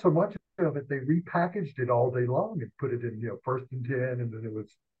thought so much of it, they repackaged it all day long and put it in, first and 10, and then it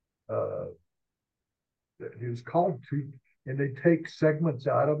was called two, and they take segments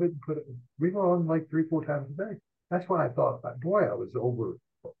out of it and put it. We were on like 3-4 times a day. That's why I thought, boy, I was overexposed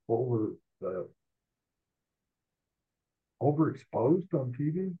on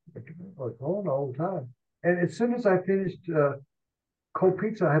TV, like on all the time. And as soon as I finished cold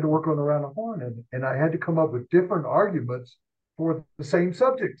pizza, I had to work on Around the Horn, and I had to come up with different arguments for the same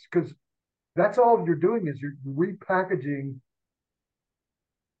subjects, because that's all you're doing is you're repackaging.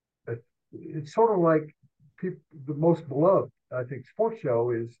 It's sort of like the most beloved, I think, sports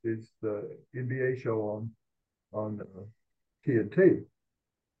show is the NBA show on TNT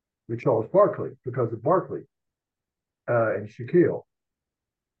with Charles Barkley, because of Barkley and Shaquille.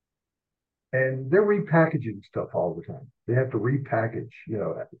 And they're repackaging stuff all the time. They have to repackage,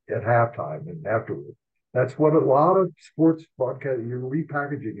 at halftime and afterwards. That's what a lot of sports broadcast, you're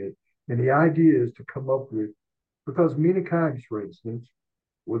repackaging it. And the idea is to come up with, because Mina Kimes, for instance,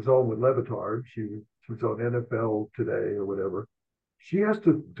 was on with Levitard. She was on NFL Today or whatever. She has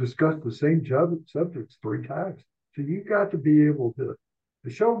to discuss the same subjects 3 times. So you got to be able to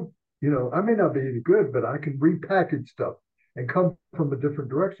show, I may not be any good, but I can repackage stuff and come from a different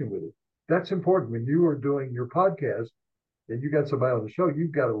direction with it. That's important when you are doing your podcast and you got somebody on the show.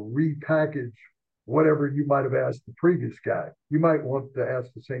 You've got to repackage whatever you might have asked the previous guy. You might want to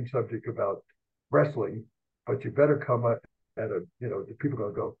ask the same subject about wrestling, but you better come up at the people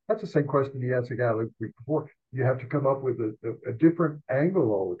are going to go, that's the same question he asked the guy the week before. You have to come up with a different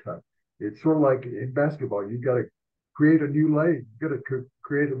angle all the time. It's sort of like in basketball. You got to create a new lane. You got to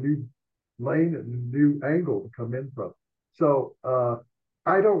create a new lane and a new angle to come in from. So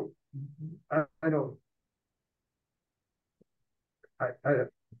I don't.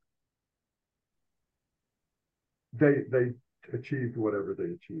 They achieved whatever they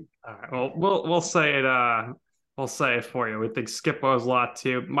achieved. All right. Well, we'll say it. We'll say it for you. We think Skip was a lot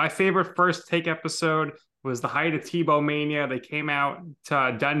too. My favorite first take episode was the height of Tebow mania. They came out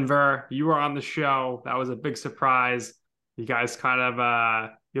to Denver. You were on the show. That was a big surprise. You guys kind of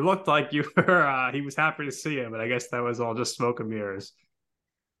you looked like you were. He was happy to see you, but I guess that was all just smoke and mirrors.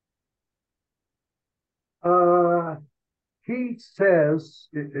 He says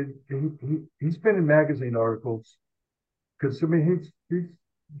he's been in magazine articles because he's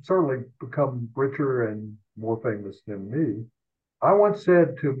certainly become richer and more famous than me. I once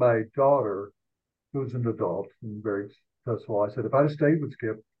said to my daughter, who's an adult and very successful, I said, if I'd stayed with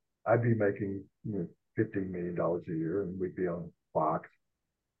Skip, I'd be making $15 million a year and we'd be on Fox.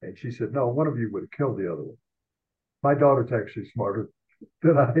 And she said, no, one of you would have killed the other one. My daughter's actually smarter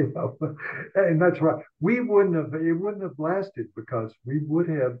than I am. And that's right. It wouldn't have lasted because we would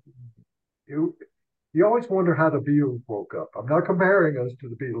have, you always wonder how the Beatles broke up. I'm not comparing us to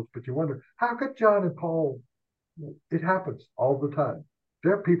the Beatles, but you wonder, how could John and Paul, it happens all the time.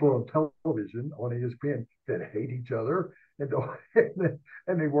 there are people on television on ESPN that hate each other and don't,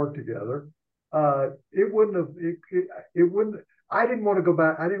 and they work together. It wouldn't have. It wouldn't. I didn't want to go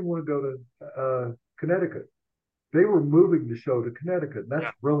back. I didn't want to go to Connecticut. They were moving the show to Connecticut. And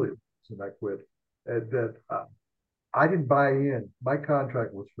that's brilliant. And I quit. That I didn't buy in. My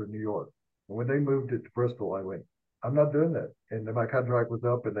contract was for New York. And when they moved it to Bristol, I went, I'm not doing that. And then my contract was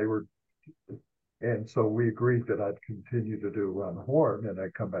up, and so we agreed that I'd continue to do Around the Horn, and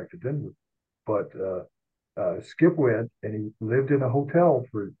I'd come back to Denver. But Skip went, and he lived in a hotel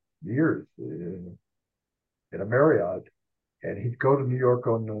for years in a Marriott, and he'd go to New York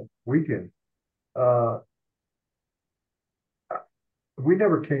on the weekend. We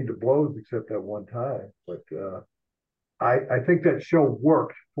never came to blows except that one time, but I think that show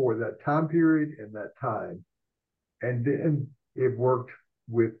worked for that time period and that time, and then it worked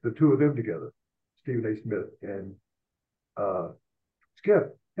with the two of them together, Stephen A. Smith and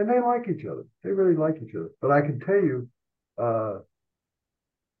Skip, and they like each other. They really like each other. But I can tell you,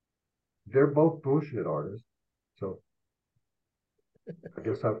 they're both bullshit artists. So I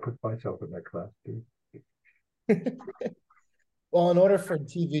guess I'll put myself in that class too. Well, in order for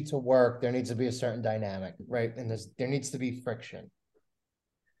TV to work, there needs to be a certain dynamic, right? And there needs to be friction.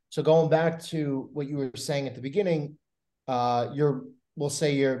 So going back to what you were saying at the beginning, we'll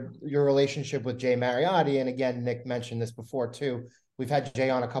say your relationship with Jay Mariotti, and again, Nick mentioned this before too. We've had Jay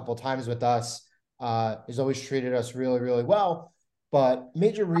on a couple of times with us. He's always treated us really, really well. But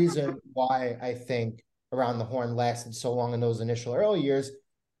major reason why I think Around the Horn lasted so long in those initial early years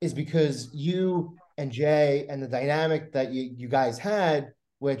is because you and Jay and the dynamic that you guys had,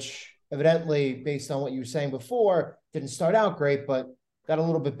 which evidently, based on what you were saying before, didn't start out great, but got a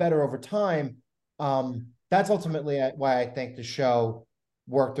little bit better over time. That's ultimately why I think the show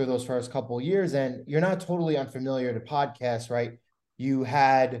worked through those first couple of years. And you're not totally unfamiliar to podcasts, right? You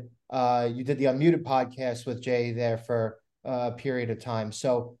did the Unmuted podcast with Jay there for a period of time.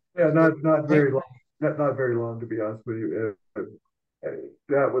 So yeah, not very long, not very long, to be honest with you.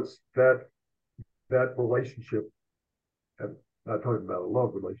 That relationship, I'm not talking about a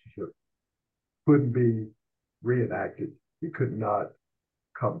love relationship, couldn't be reenacted. It couldn't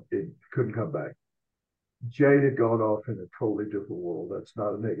come back. Jay had gone off in a totally different world. That's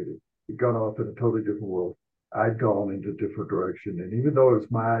not a negative. He'd gone off in a totally different world. I'd gone into a different direction. And even though it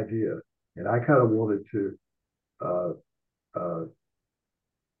was my idea, and I kind of wanted to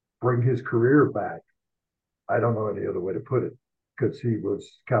bring his career back, I don't know any other way to put it, because he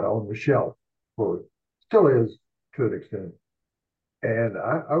was kind of on the shelf, or still is to an extent. And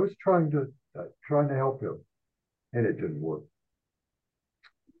I was trying to help him, and it didn't work.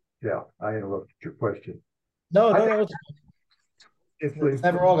 Yeah, I interrupted your question. No. It's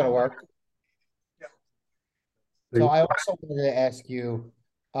never all going to work. So I also wanted to ask you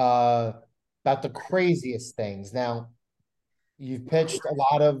about the craziest things. Now, you've pitched a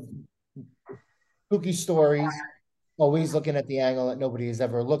lot of kooky stories, always looking at the angle that nobody has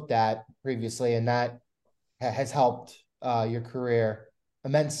ever looked at previously, and that has helped your career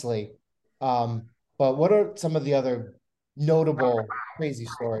immensely. But what are some of the other notable crazy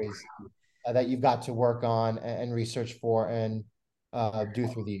stories that you've got to work on and research for and do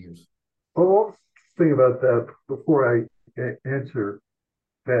through the years? Well, one thing about that before I answer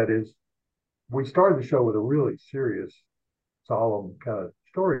that is, we started the show with a really serious, solemn kind of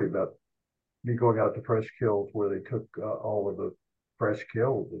story about me going out to fresh kills where they took all of the fresh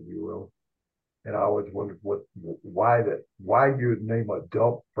kills, if you will. And I always wondered why you would name a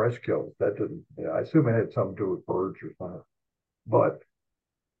dump fresh kills. That didn't. I assume it had something to do with birds or something. But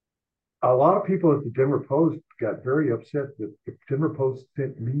a lot of people at the Denver Post got very upset that the Denver Post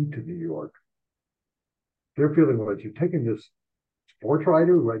sent me to New York. Their feeling was, you're taking this sports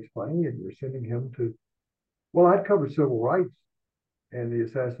writer who writes funny and you're sending him to. Well, I'd cover civil rights and the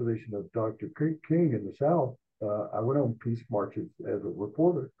assassination of Dr. King in the South. I went on peace marches as a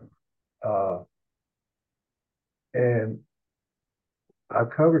reporter. And I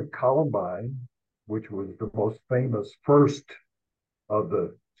covered Columbine, which was the most famous first of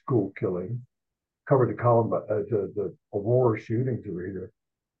the school killing. Covered the Columbine, the Aurora shootings over here.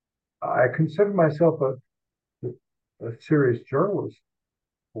 I consider myself a serious journalist.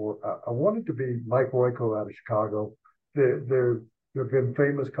 I wanted to be Mike Royko out of Chicago. There have been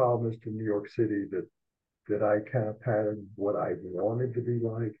famous columnists in New York City that I kind of patterned what I wanted to be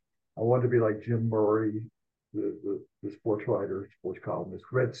like. I wanted to be like Jim Murray, the sports writer, sports columnist,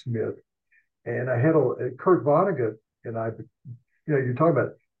 Red Smith, and I had Kurt Vonnegut, and you're talking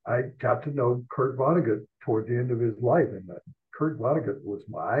about. I got to know Kurt Vonnegut toward the end of his life, and Kurt Vonnegut was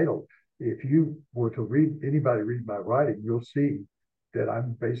my idol. If you were to read my writing, you'll see that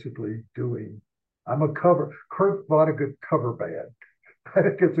I'm basically doing. I'm a cover. Kurt Vonnegut cover band. I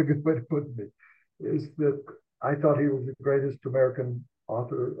think it's a good way to put me. Is that I thought he was the greatest American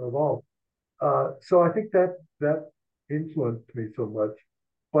author of all. So I think that influenced me so much.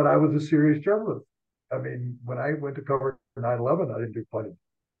 But I was a serious journalist. I mean, when I went to cover 9/11, I didn't do plenty of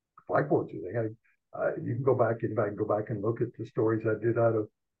blackboards. You can go back, anybody can go back and look at the stories I did out of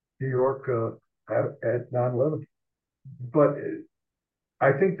New York at 9/11. But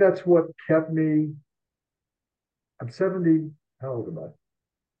I think that's what kept me. I'm 70. How old am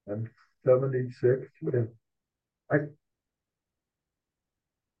I? I'm 76. I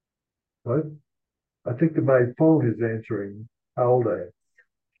what? I think that my phone is answering how old I am.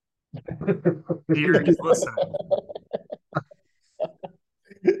 He's listening.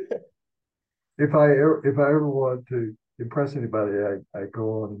 If I ever want to impress anybody, I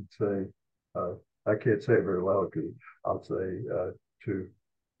go on and say, I can't say it very loud because I'll say to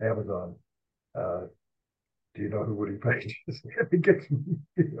Amazon, uh, do you know who Woody Paige is? It gets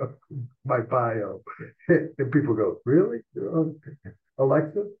my bio, and people go, really?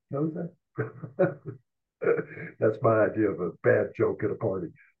 Alexa knows that. That's my idea of a bad joke at a party.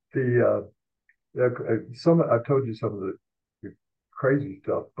 The some I've told you some of the crazy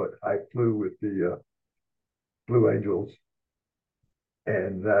stuff, but I flew with the Blue Angels,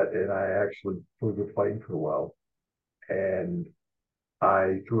 and I actually flew the plane for a while, and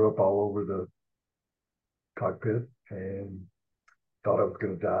I threw up all over the cockpit and thought I was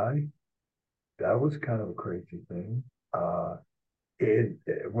going to die. That was kind of a crazy thing. It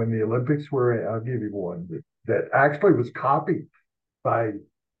when the Olympics were, I'll give you one that actually was copied by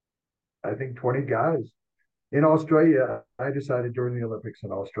I think 20 guys in Australia. I decided during the Olympics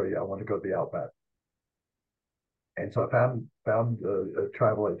in Australia I want to go to the Outback. And so I found a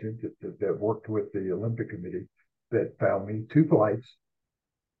travel agent that worked with the Olympic Committee that found me two flights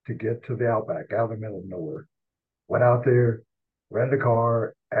to get to the Outback, out in the middle of nowhere. Went out there, rented a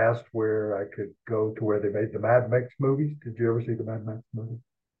car, asked where I could go to where they made the Mad Max movies. Did you ever see the Mad Max movies?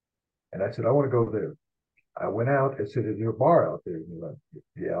 And I said, I want to go there. I went out and said, is there a bar out there? And they're like,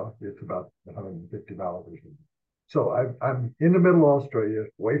 yeah, it's about 150 miles or something. So I'm in the middle of Australia,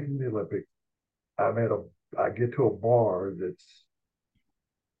 away from the Olympics. I get to a bar that's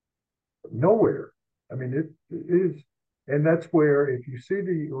nowhere. I mean, it is, and that's where if you see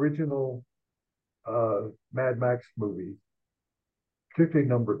the original Mad Max movie, particularly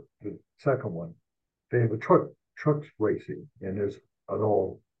the second one, they have a trucks racing, and there's an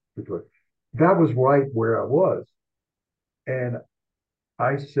all that was right where I was, and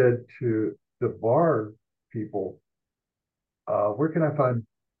I said to the bar people, "Where can I find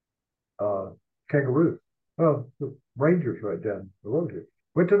kangaroos?" Oh, the ranger's right down the road here.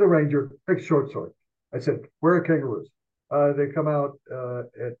 Went to the ranger, big short story. I said, where are kangaroos? They come out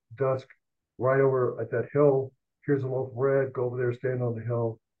at dusk, right over at that hill. Here's a loaf of bread. Go over there, stand on the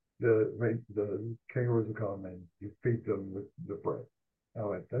hill. The kangaroos will come and you feed them with the bread. I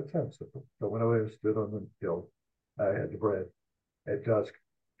went, that sounds simple. So when I stood on the hill, I had the bread. At dusk,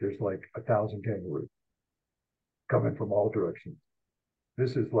 there's like 1,000 kangaroos coming from all directions.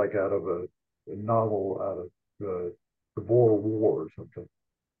 This is like out of a novel out of the Boer War or something.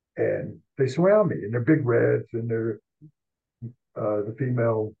 And they surround me, and they're big reds, and they're the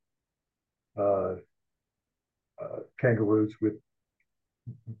female uh, kangaroos with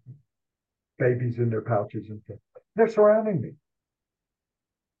babies in their pouches and things. They're surrounding me,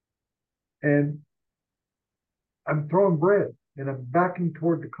 and I'm throwing bread, and I'm backing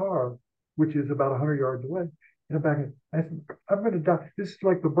toward the car, which is about 100 yards away. And I'm backing. I said, I'm going to die. This is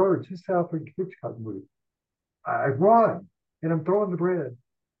like the birds. This is how Hitchcock movie. I run, and I'm throwing the bread,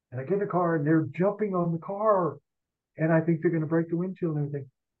 and I get in the car, and they're jumping on the car, and I think they're going to break the windshield and everything.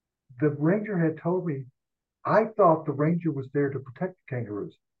 The ranger had told me, I thought the ranger was there to protect the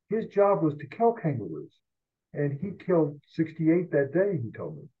kangaroos. His job was to kill kangaroos, and he killed 68 that day. He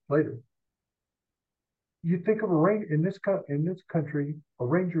told me later. You think of a ranger in this country, a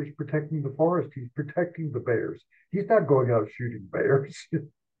ranger is protecting the forest. He's protecting the bears. He's not going out shooting bears.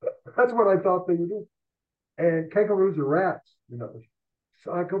 That's what I thought they were doing. And kangaroos are rats, you know.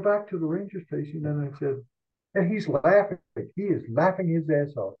 So I go back to the ranger station and I said, and he's laughing. He is laughing his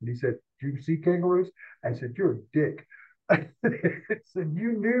ass off. And he said, do you see kangaroos? I said, you're a dick. I said,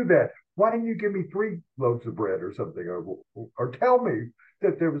 you knew that. Why didn't you give me 3 loaves of bread or something? Or tell me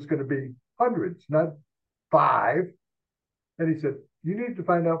that there was going to be hundreds, not 5. And he said, you need to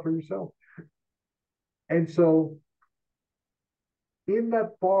find out for yourself. And so in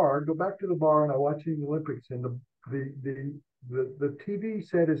that bar, go back to the bar and I watch the Olympics, and the TV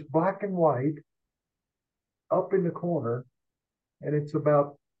set is black and white up in the corner, and it's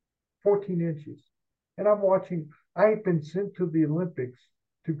about 14 inches. And I'm watching, I've been sent to the Olympics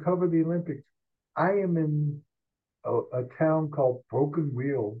to cover the Olympics. I am in a town called Broken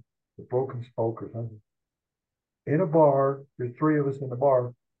Wheel, the Broken Spoke or something, in a bar. There's three of us in the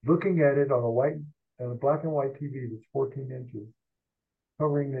bar looking at it on a black and white TV that's 14 inches,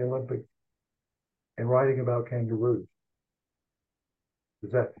 covering the Olympics and writing about kangaroos.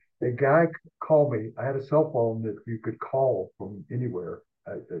 Is that a guy called me? I had a cell phone that you could call from anywhere.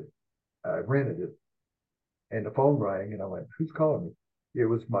 I rented it, and the phone rang, and I went, "Who's calling me?" It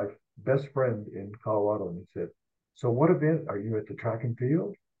was my best friend in Colorado, and he said, "So what event are you at? The track and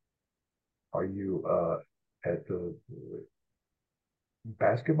field? Are you at the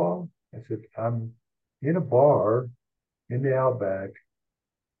basketball?" I said, "I'm in a bar in the Outback.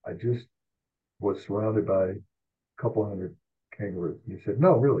 I just was surrounded by a couple hundred kangaroos." And he said,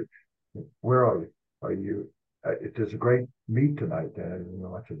 "No, really, where are you? Are you? There's a great meet tonight, Dad."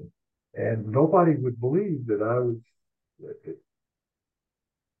 And nobody would believe that I was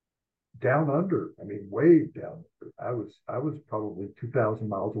down under. I mean, way down under. I was probably 2,000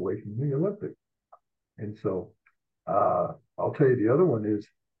 miles away from the Olympics. And so I'll tell you, the other one is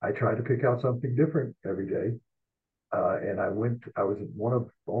I try to pick out something different every day. And I was one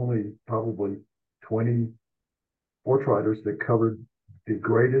of only probably 20 sports writers that covered the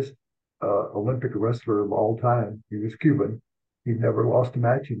greatest Olympic wrestler of all time. He was Cuban. He never lost a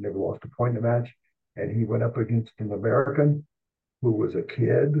match. He never lost a point in a match. And he went up against an American who was a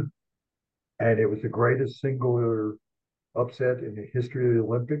kid. And it was the greatest singular upset in the history of the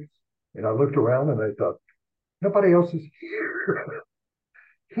Olympics. And I looked around and I thought, nobody else is here.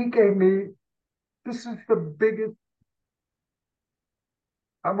 He gave me, this is the biggest.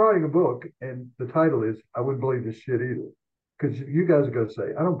 I'm writing a book, and the title is I Wouldn't Believe This Shit Either. Because you guys are going to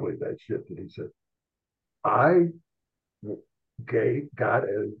say, I don't believe that shit that he said. I got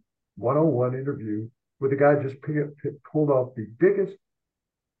a one-on-one interview with a guy just pulled off the biggest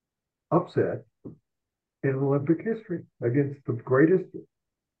upset in Olympic history against the greatest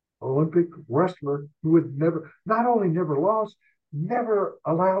Olympic wrestler who had never, not only never lost, never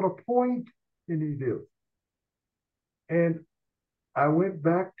allowed a point in these deals. And I went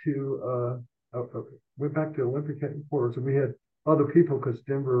back to Olympic headquarters, and we had other people because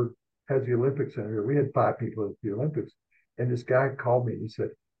Denver has the Olympic Center here. We had 5 people at the Olympics, and this guy called me and he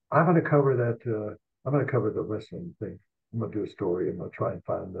said, "I'm going to cover that. I'm going to cover the wrestling thing. I'm going to do a story. I'm going to try and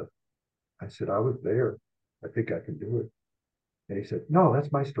find the." I said, "I was there. I think I can do it." And he said, "No,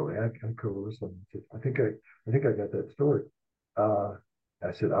 that's my story. I cover wrestling." I said, I think I got that story."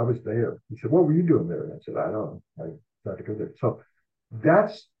 I said, "I was there." He said, "What were you doing there?" And I said, "I don't know. I tried to go there." So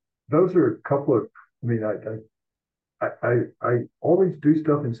those are a couple of. I mean, I always do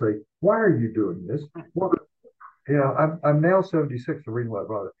stuff and say, "Why are you doing this?" Well, I'm now 76. The reason why I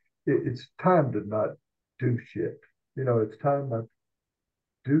brought it's time to not do shit. It's time not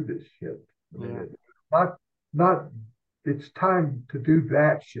do this shit. I mean, not. It's time to do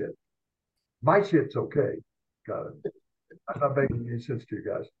that shit. My shit's okay. Got it. I'm not making any sense to you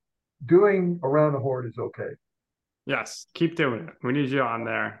guys. Doing around the horn is okay. Yes, keep doing it. We need you on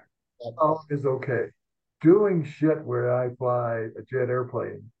there. Is okay. Doing shit where I fly a jet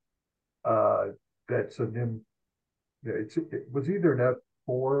airplane, that's it was either an F4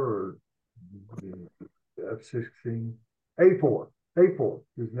 or F-16, A4, A4.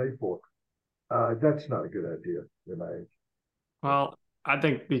 There's an A4. That's not a good idea in my age. Well, I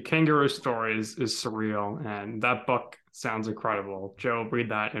think the kangaroo story is surreal, and that book sounds incredible. Joe, read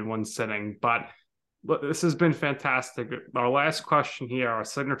that in one sitting. But this has been fantastic. Our last question here, our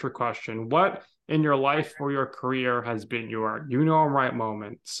signature question: what in your life or your career has been your I'm right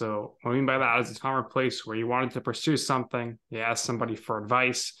moment? So what I mean by that is a time or place where you wanted to pursue something, you asked somebody for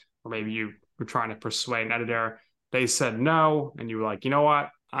advice, or maybe you were trying to persuade an editor. They said no, and you were like, you know what?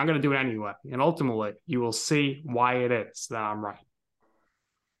 I'm going to do it anyway. And ultimately, you will see why it is that I'm right.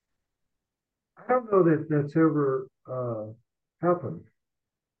 I don't know that that's ever happened.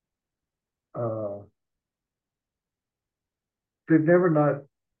 Uh, they've never not.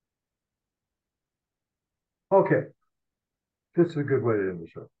 Okay, this is a good way to end the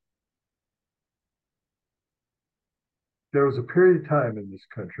show. There was a period of time in this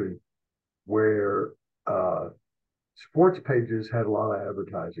country where sports pages had a lot of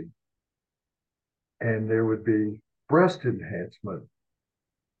advertising, and there would be breast enhancement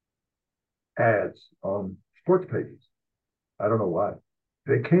ads on sports pages. I don't know why.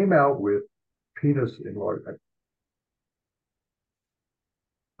 They came out with penis enlargement.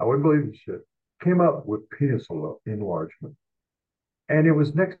 I wouldn't believe this shit. Came up with penis enlargement. And it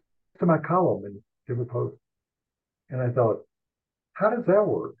was next to my column in Denver Post. And I thought, how does that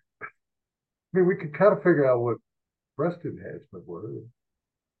work? I mean, we could kind of figure out what breast enhancement were.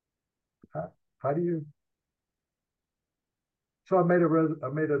 How do you? So I made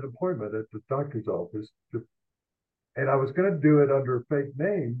an appointment at the doctor's office, and I was going to do it under a fake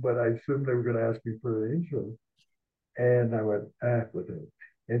name, but I assumed they were going to ask me for the insurance, and I went with it.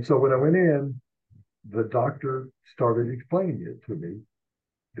 And so when I went in, the doctor started explaining it to me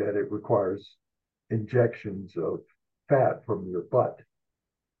that it requires injections of fat from your butt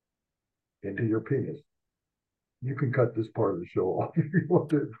into your penis. You can cut this part of the show off if you want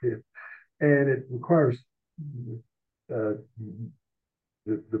to. And it requires uh,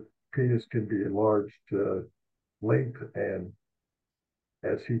 the penis can be enlarged length, and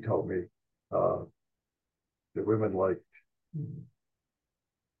as he told me, uh, the women like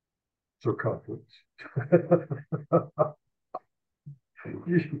circumference.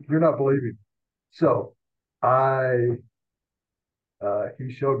 You're not believing. So I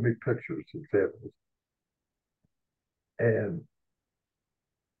he showed me pictures, examples, and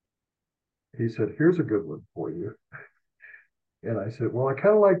he said, "Here's a good one for you." And I said, "Well, I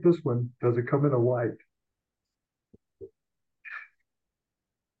kind of like this one. Does it come in a white?"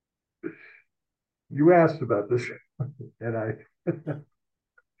 You asked about this, and I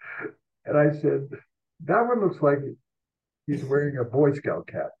and I said, "That one looks like he's wearing a Boy Scout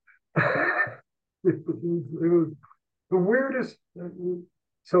cap." It was the weirdest.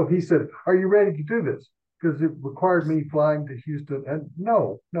 So he said, "Are you ready to do this?" Because it required me flying to Houston. And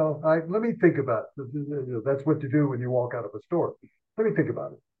no, let me think about it. That's what to do when you walk out of a store. Let me think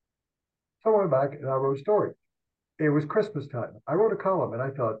about it. So I went back and I wrote a story. It was Christmas time. I wrote a column and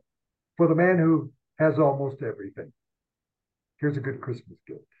I thought, for the man who has almost everything, here's a good Christmas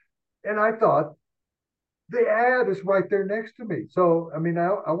gift. And I thought, the ad is right there next to me. So, I mean,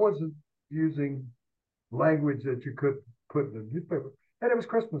 I wasn't using language that you could put in the newspaper. And it was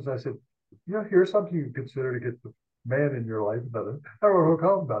Christmas. I said, here's something you consider to get the man in your life about it. I wrote a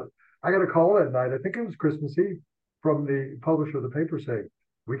column about it. I got a call that night. I think it was Christmas Eve from the publisher of the paper saying,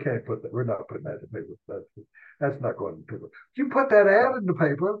 we can't put that. We're not putting that in the paper. That's not going in the paper. You put that ad in the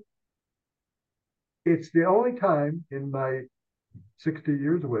paper. It's the only time in my 60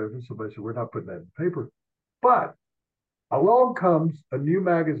 years or whatever somebody said, we're not putting that in the paper. But along comes a new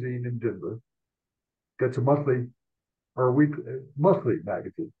magazine in Denver that's a monthly or a week monthly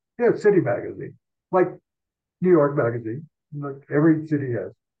magazine. Yeah, city magazine, like New York magazine, like every city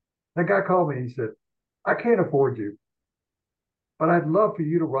has. That guy called me and he said, I can't afford you, but I'd love for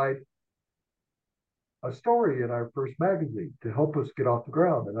you to write a story in our first magazine to help us get off the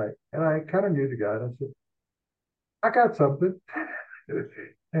ground. And I kind of knew the guy, and I said, I got something.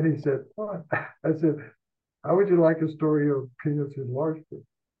 And he said, what? I said, how would you like a story of penis enlargement?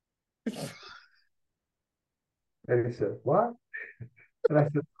 And he said, what? And I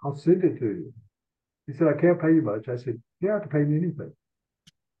said, I'll send it to you. He said, I can't pay you much. I said, you don't have to pay me anything.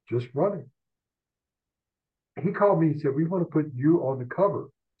 Just run it. He called me and said, we want to put you on the cover.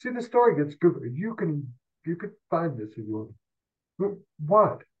 See, the story gets good. You can find this if you want.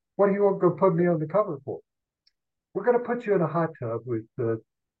 What? What are you going to put me on the cover for? We're going to put you in a hot tub with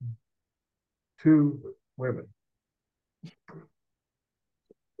two women.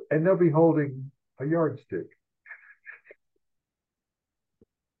 And they'll be holding a yardstick.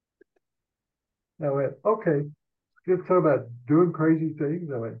 And I went, okay. Just talk about doing crazy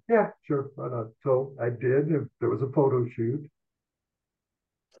things. I went, yeah, sure, why not? So I did. There was a photo shoot.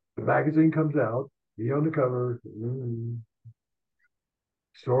 The magazine comes out, me on the cover,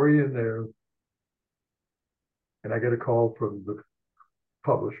 story in there, and I get a call from the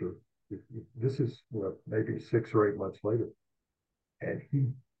publisher. This is maybe 6 or 8 months later, and he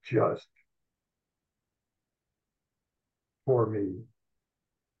just for me.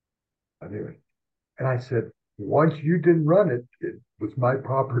 Anyway, and I said, once you didn't run it, it was my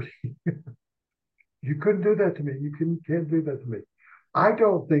property. You couldn't do that to me. You can't do that to me. I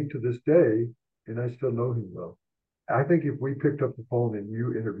don't think to this day, and I still know him well, I think if we picked up the phone and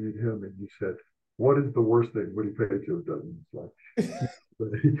you interviewed him and you said, what is the worst thing Woody Paige has done?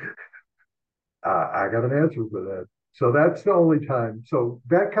 I got an answer for that. So that's the only time. So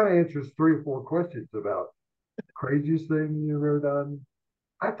that kind of answers 3 or 4 questions about craziest thing you've ever done.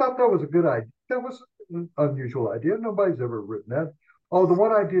 I thought that was a good idea. That was an unusual idea. Nobody's ever written that. Oh, the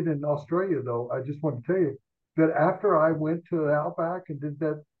one I did in Australia, though, I just want to tell you that after I went to the Outback and did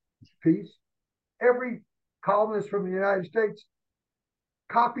that piece, every columnist from the United States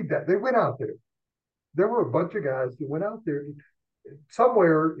copied that. They went out there. There were a bunch of guys that went out there.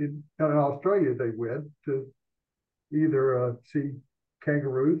 Somewhere in Australia, they went to either see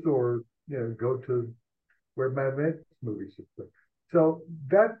kangaroos or go to where Mad Max movies. So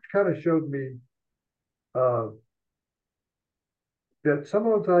that kind of showed me uh, that some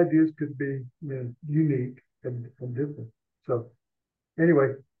of those ideas could be, unique and different. So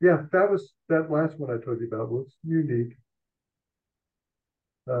anyway, yeah, that last one I told you about was unique.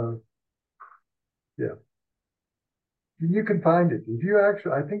 Uh, yeah, you can find it if you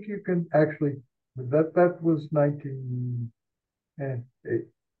actually. I think you can actually. That was late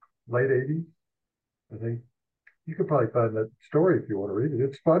 80s. I think you could probably find that story if you want to read it.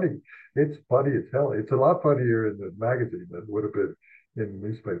 It's funny. It's funny as hell. It's a lot funnier in the magazine than it would have been in the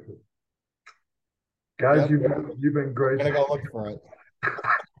newspaper. Guys, Yep. you've been I'm great. gonna go look for it.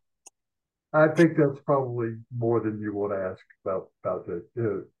 I think that's probably more than you want to ask about this.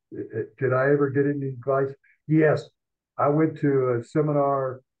 Did I ever get any advice? Yes, I went to a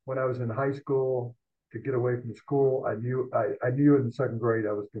seminar when I was in high school to get away from school. I knew in the second grade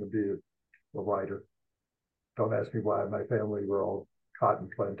I was going to be a writer. Don't ask me why. My family were all cotton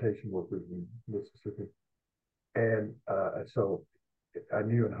plantation workers in Mississippi, and so I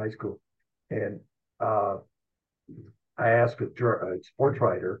knew in high school. And uh, I asked a sports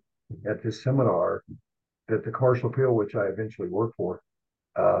writer at this seminar that the commercial appeal, which I eventually worked for,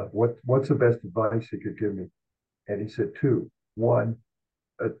 what's the best advice he could give me? And he said two. One,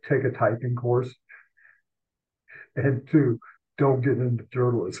 take a typing course, and two, don't get into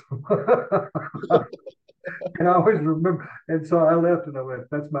journalism. And I always remember, and so I left and I went,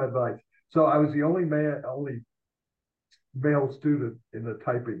 that's my advice. So I was the only male student in the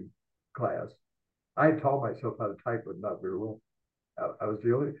typing class. I had taught myself how to type, but not very well. I was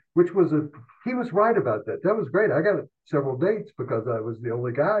the only, he was right about that. That was great. I got several dates because I was the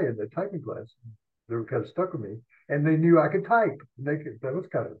only guy in the typing class. They were kind of stuck with me, and they knew I could type. That was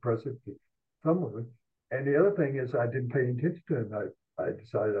kind of impressive to some women. And the other thing is, I didn't pay attention to it. I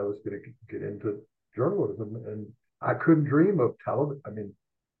decided I was going to get into journalism, and I couldn't dream of television. I mean,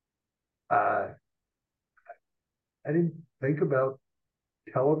 I didn't think about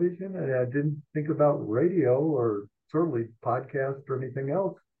television, and I didn't think about radio or certainly podcast or anything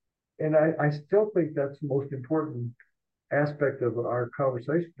else. And I still think that's the most important aspect of our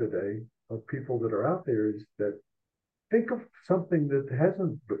conversation today of people that are out there is that think of something that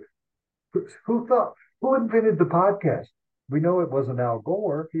hasn't, who invented the podcast? We know it wasn't Al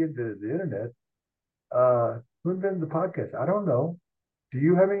Gore. He invented the internet. Who invented the podcast? I don't know. Do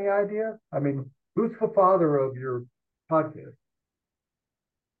you have any idea? I mean, who's the father of your podcast?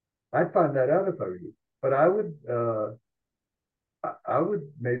 I'd find that out if I were you. But I would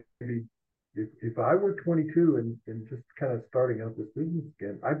maybe, if I were 22 and just kind of starting out this business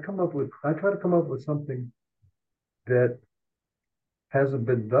again, I try to come up with something that hasn't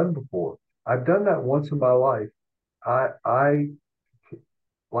been done before. I've done that once in my life. I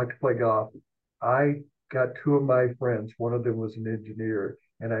like to play golf. I got two of my friends. One of them was an engineer,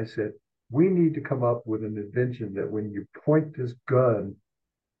 and I said, we need to come up with an invention that when you point this gun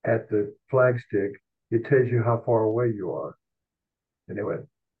at the flagstick, it tells you how far away you are. And they went,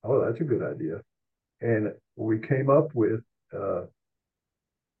 oh, that's a good idea. And we came up with uh,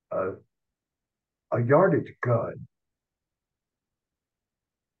 a, a yardage gun.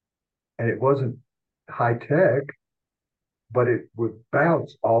 And it wasn't high tech, but it would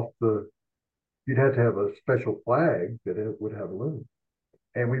bounce off you'd have to have a special flag that it would have a limit.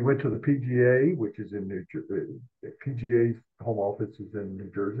 And we went to the PGA, which is in New Jersey. PGA's home office is in New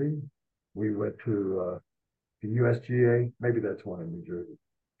Jersey. We went to the USGA, maybe that's one in New Jersey.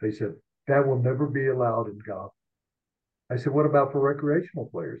 They said, that will never be allowed in golf. I said, what about for recreational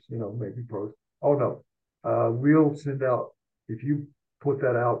players? Maybe pros. Oh, no. We'll send out, if you put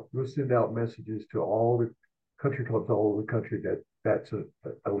that out, we'll send out messages to all the country clubs all over the country that that's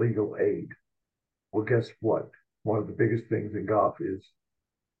a legal aid. Well, guess what? One of the biggest things in golf is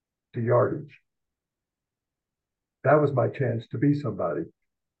the yardage. That was my chance to be somebody.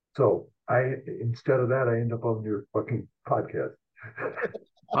 So instead of that, I end up on your fucking podcast.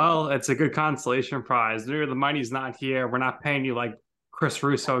 Well, it's a good consolation prize. The money's not here. We're not paying you like Chris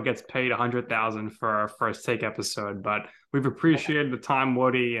Russo gets paid $100,000 for our first take episode, but we've appreciated the time,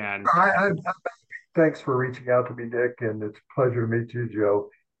 Woody. And thanks for reaching out to me, Nick, and it's a pleasure to meet you, Joe.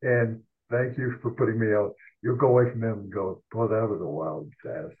 And thank you for putting me on. You'll go away from them and go, boy, that was a wild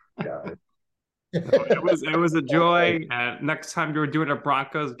ass guy. It was a joy. And next time you're doing a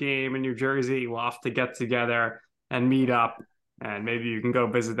Broncos game in New Jersey, we'll have to get together and meet up, and maybe you can go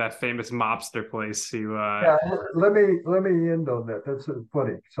visit that famous mobster place. Yeah, let me end on that. That's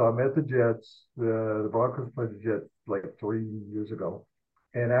funny. So I'm at the Jets. The Broncos played the Jets like 3 years ago,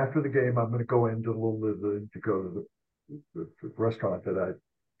 and after the game, I'm going to go into Little Italy to go to the restaurant that I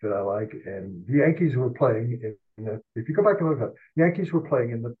that I like. And the Yankees were playing. If you go back and look at it, Yankees were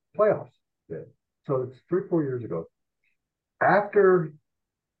playing in the playoffs then. So it's 3, 4 years ago. After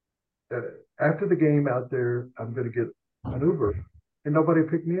uh, after the game out there, I'm going to get an Uber, and nobody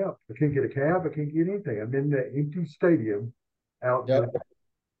picked me up. I can't get a cab. I can't get anything. I'm in the empty stadium out Yep.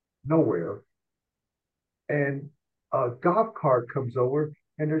 nowhere, and a golf cart comes over,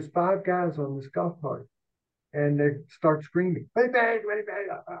 and there's 5 guys on this golf cart, and they start screaming, "Hey, Paige, hey,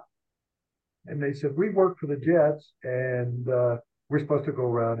 Paige!" And they said, "We work for the Jets, and we're supposed to go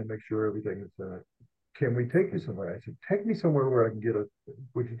around and make sure everything is. Can we take you somewhere?" I said, "Take me somewhere where I can get a.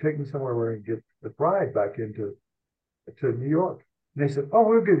 Would you take me somewhere where I can get the ride back into to New York?" And they said, "Oh,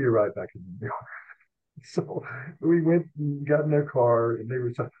 we'll give you a ride back into New York." So we went and got in their car, and they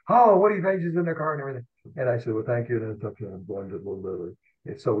were saying, "Oh, what are you pages in their car and everything?" And I said, "Well, thank you." And it's up to I'm going to Little Lily.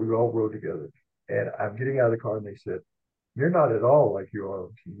 And so we all rode together. And I'm getting out of the car, and they said, "You're not at all like you are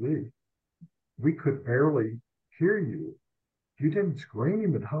on TV. We could barely hear you. You didn't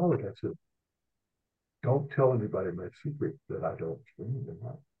scream and holler." I said, "Don't tell anybody my secret that I don't scream and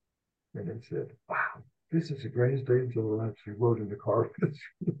holler." And they said, "Wow, this is the greatest day until I actually rode in the car with this."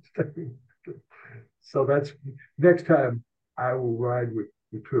 So that's next time I will ride with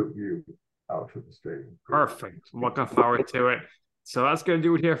the two of you out to the stadium. Perfect. Looking forward to it. So that's going to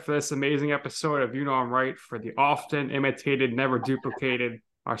do it here for this amazing episode of You Know I'm Right, for the often imitated, never duplicated,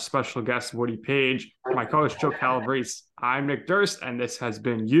 our special guest, Woody Paige. My co-host, Joe Calabrese. I'm Nick Durst, and this has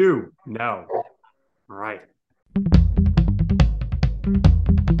been You Know. All right.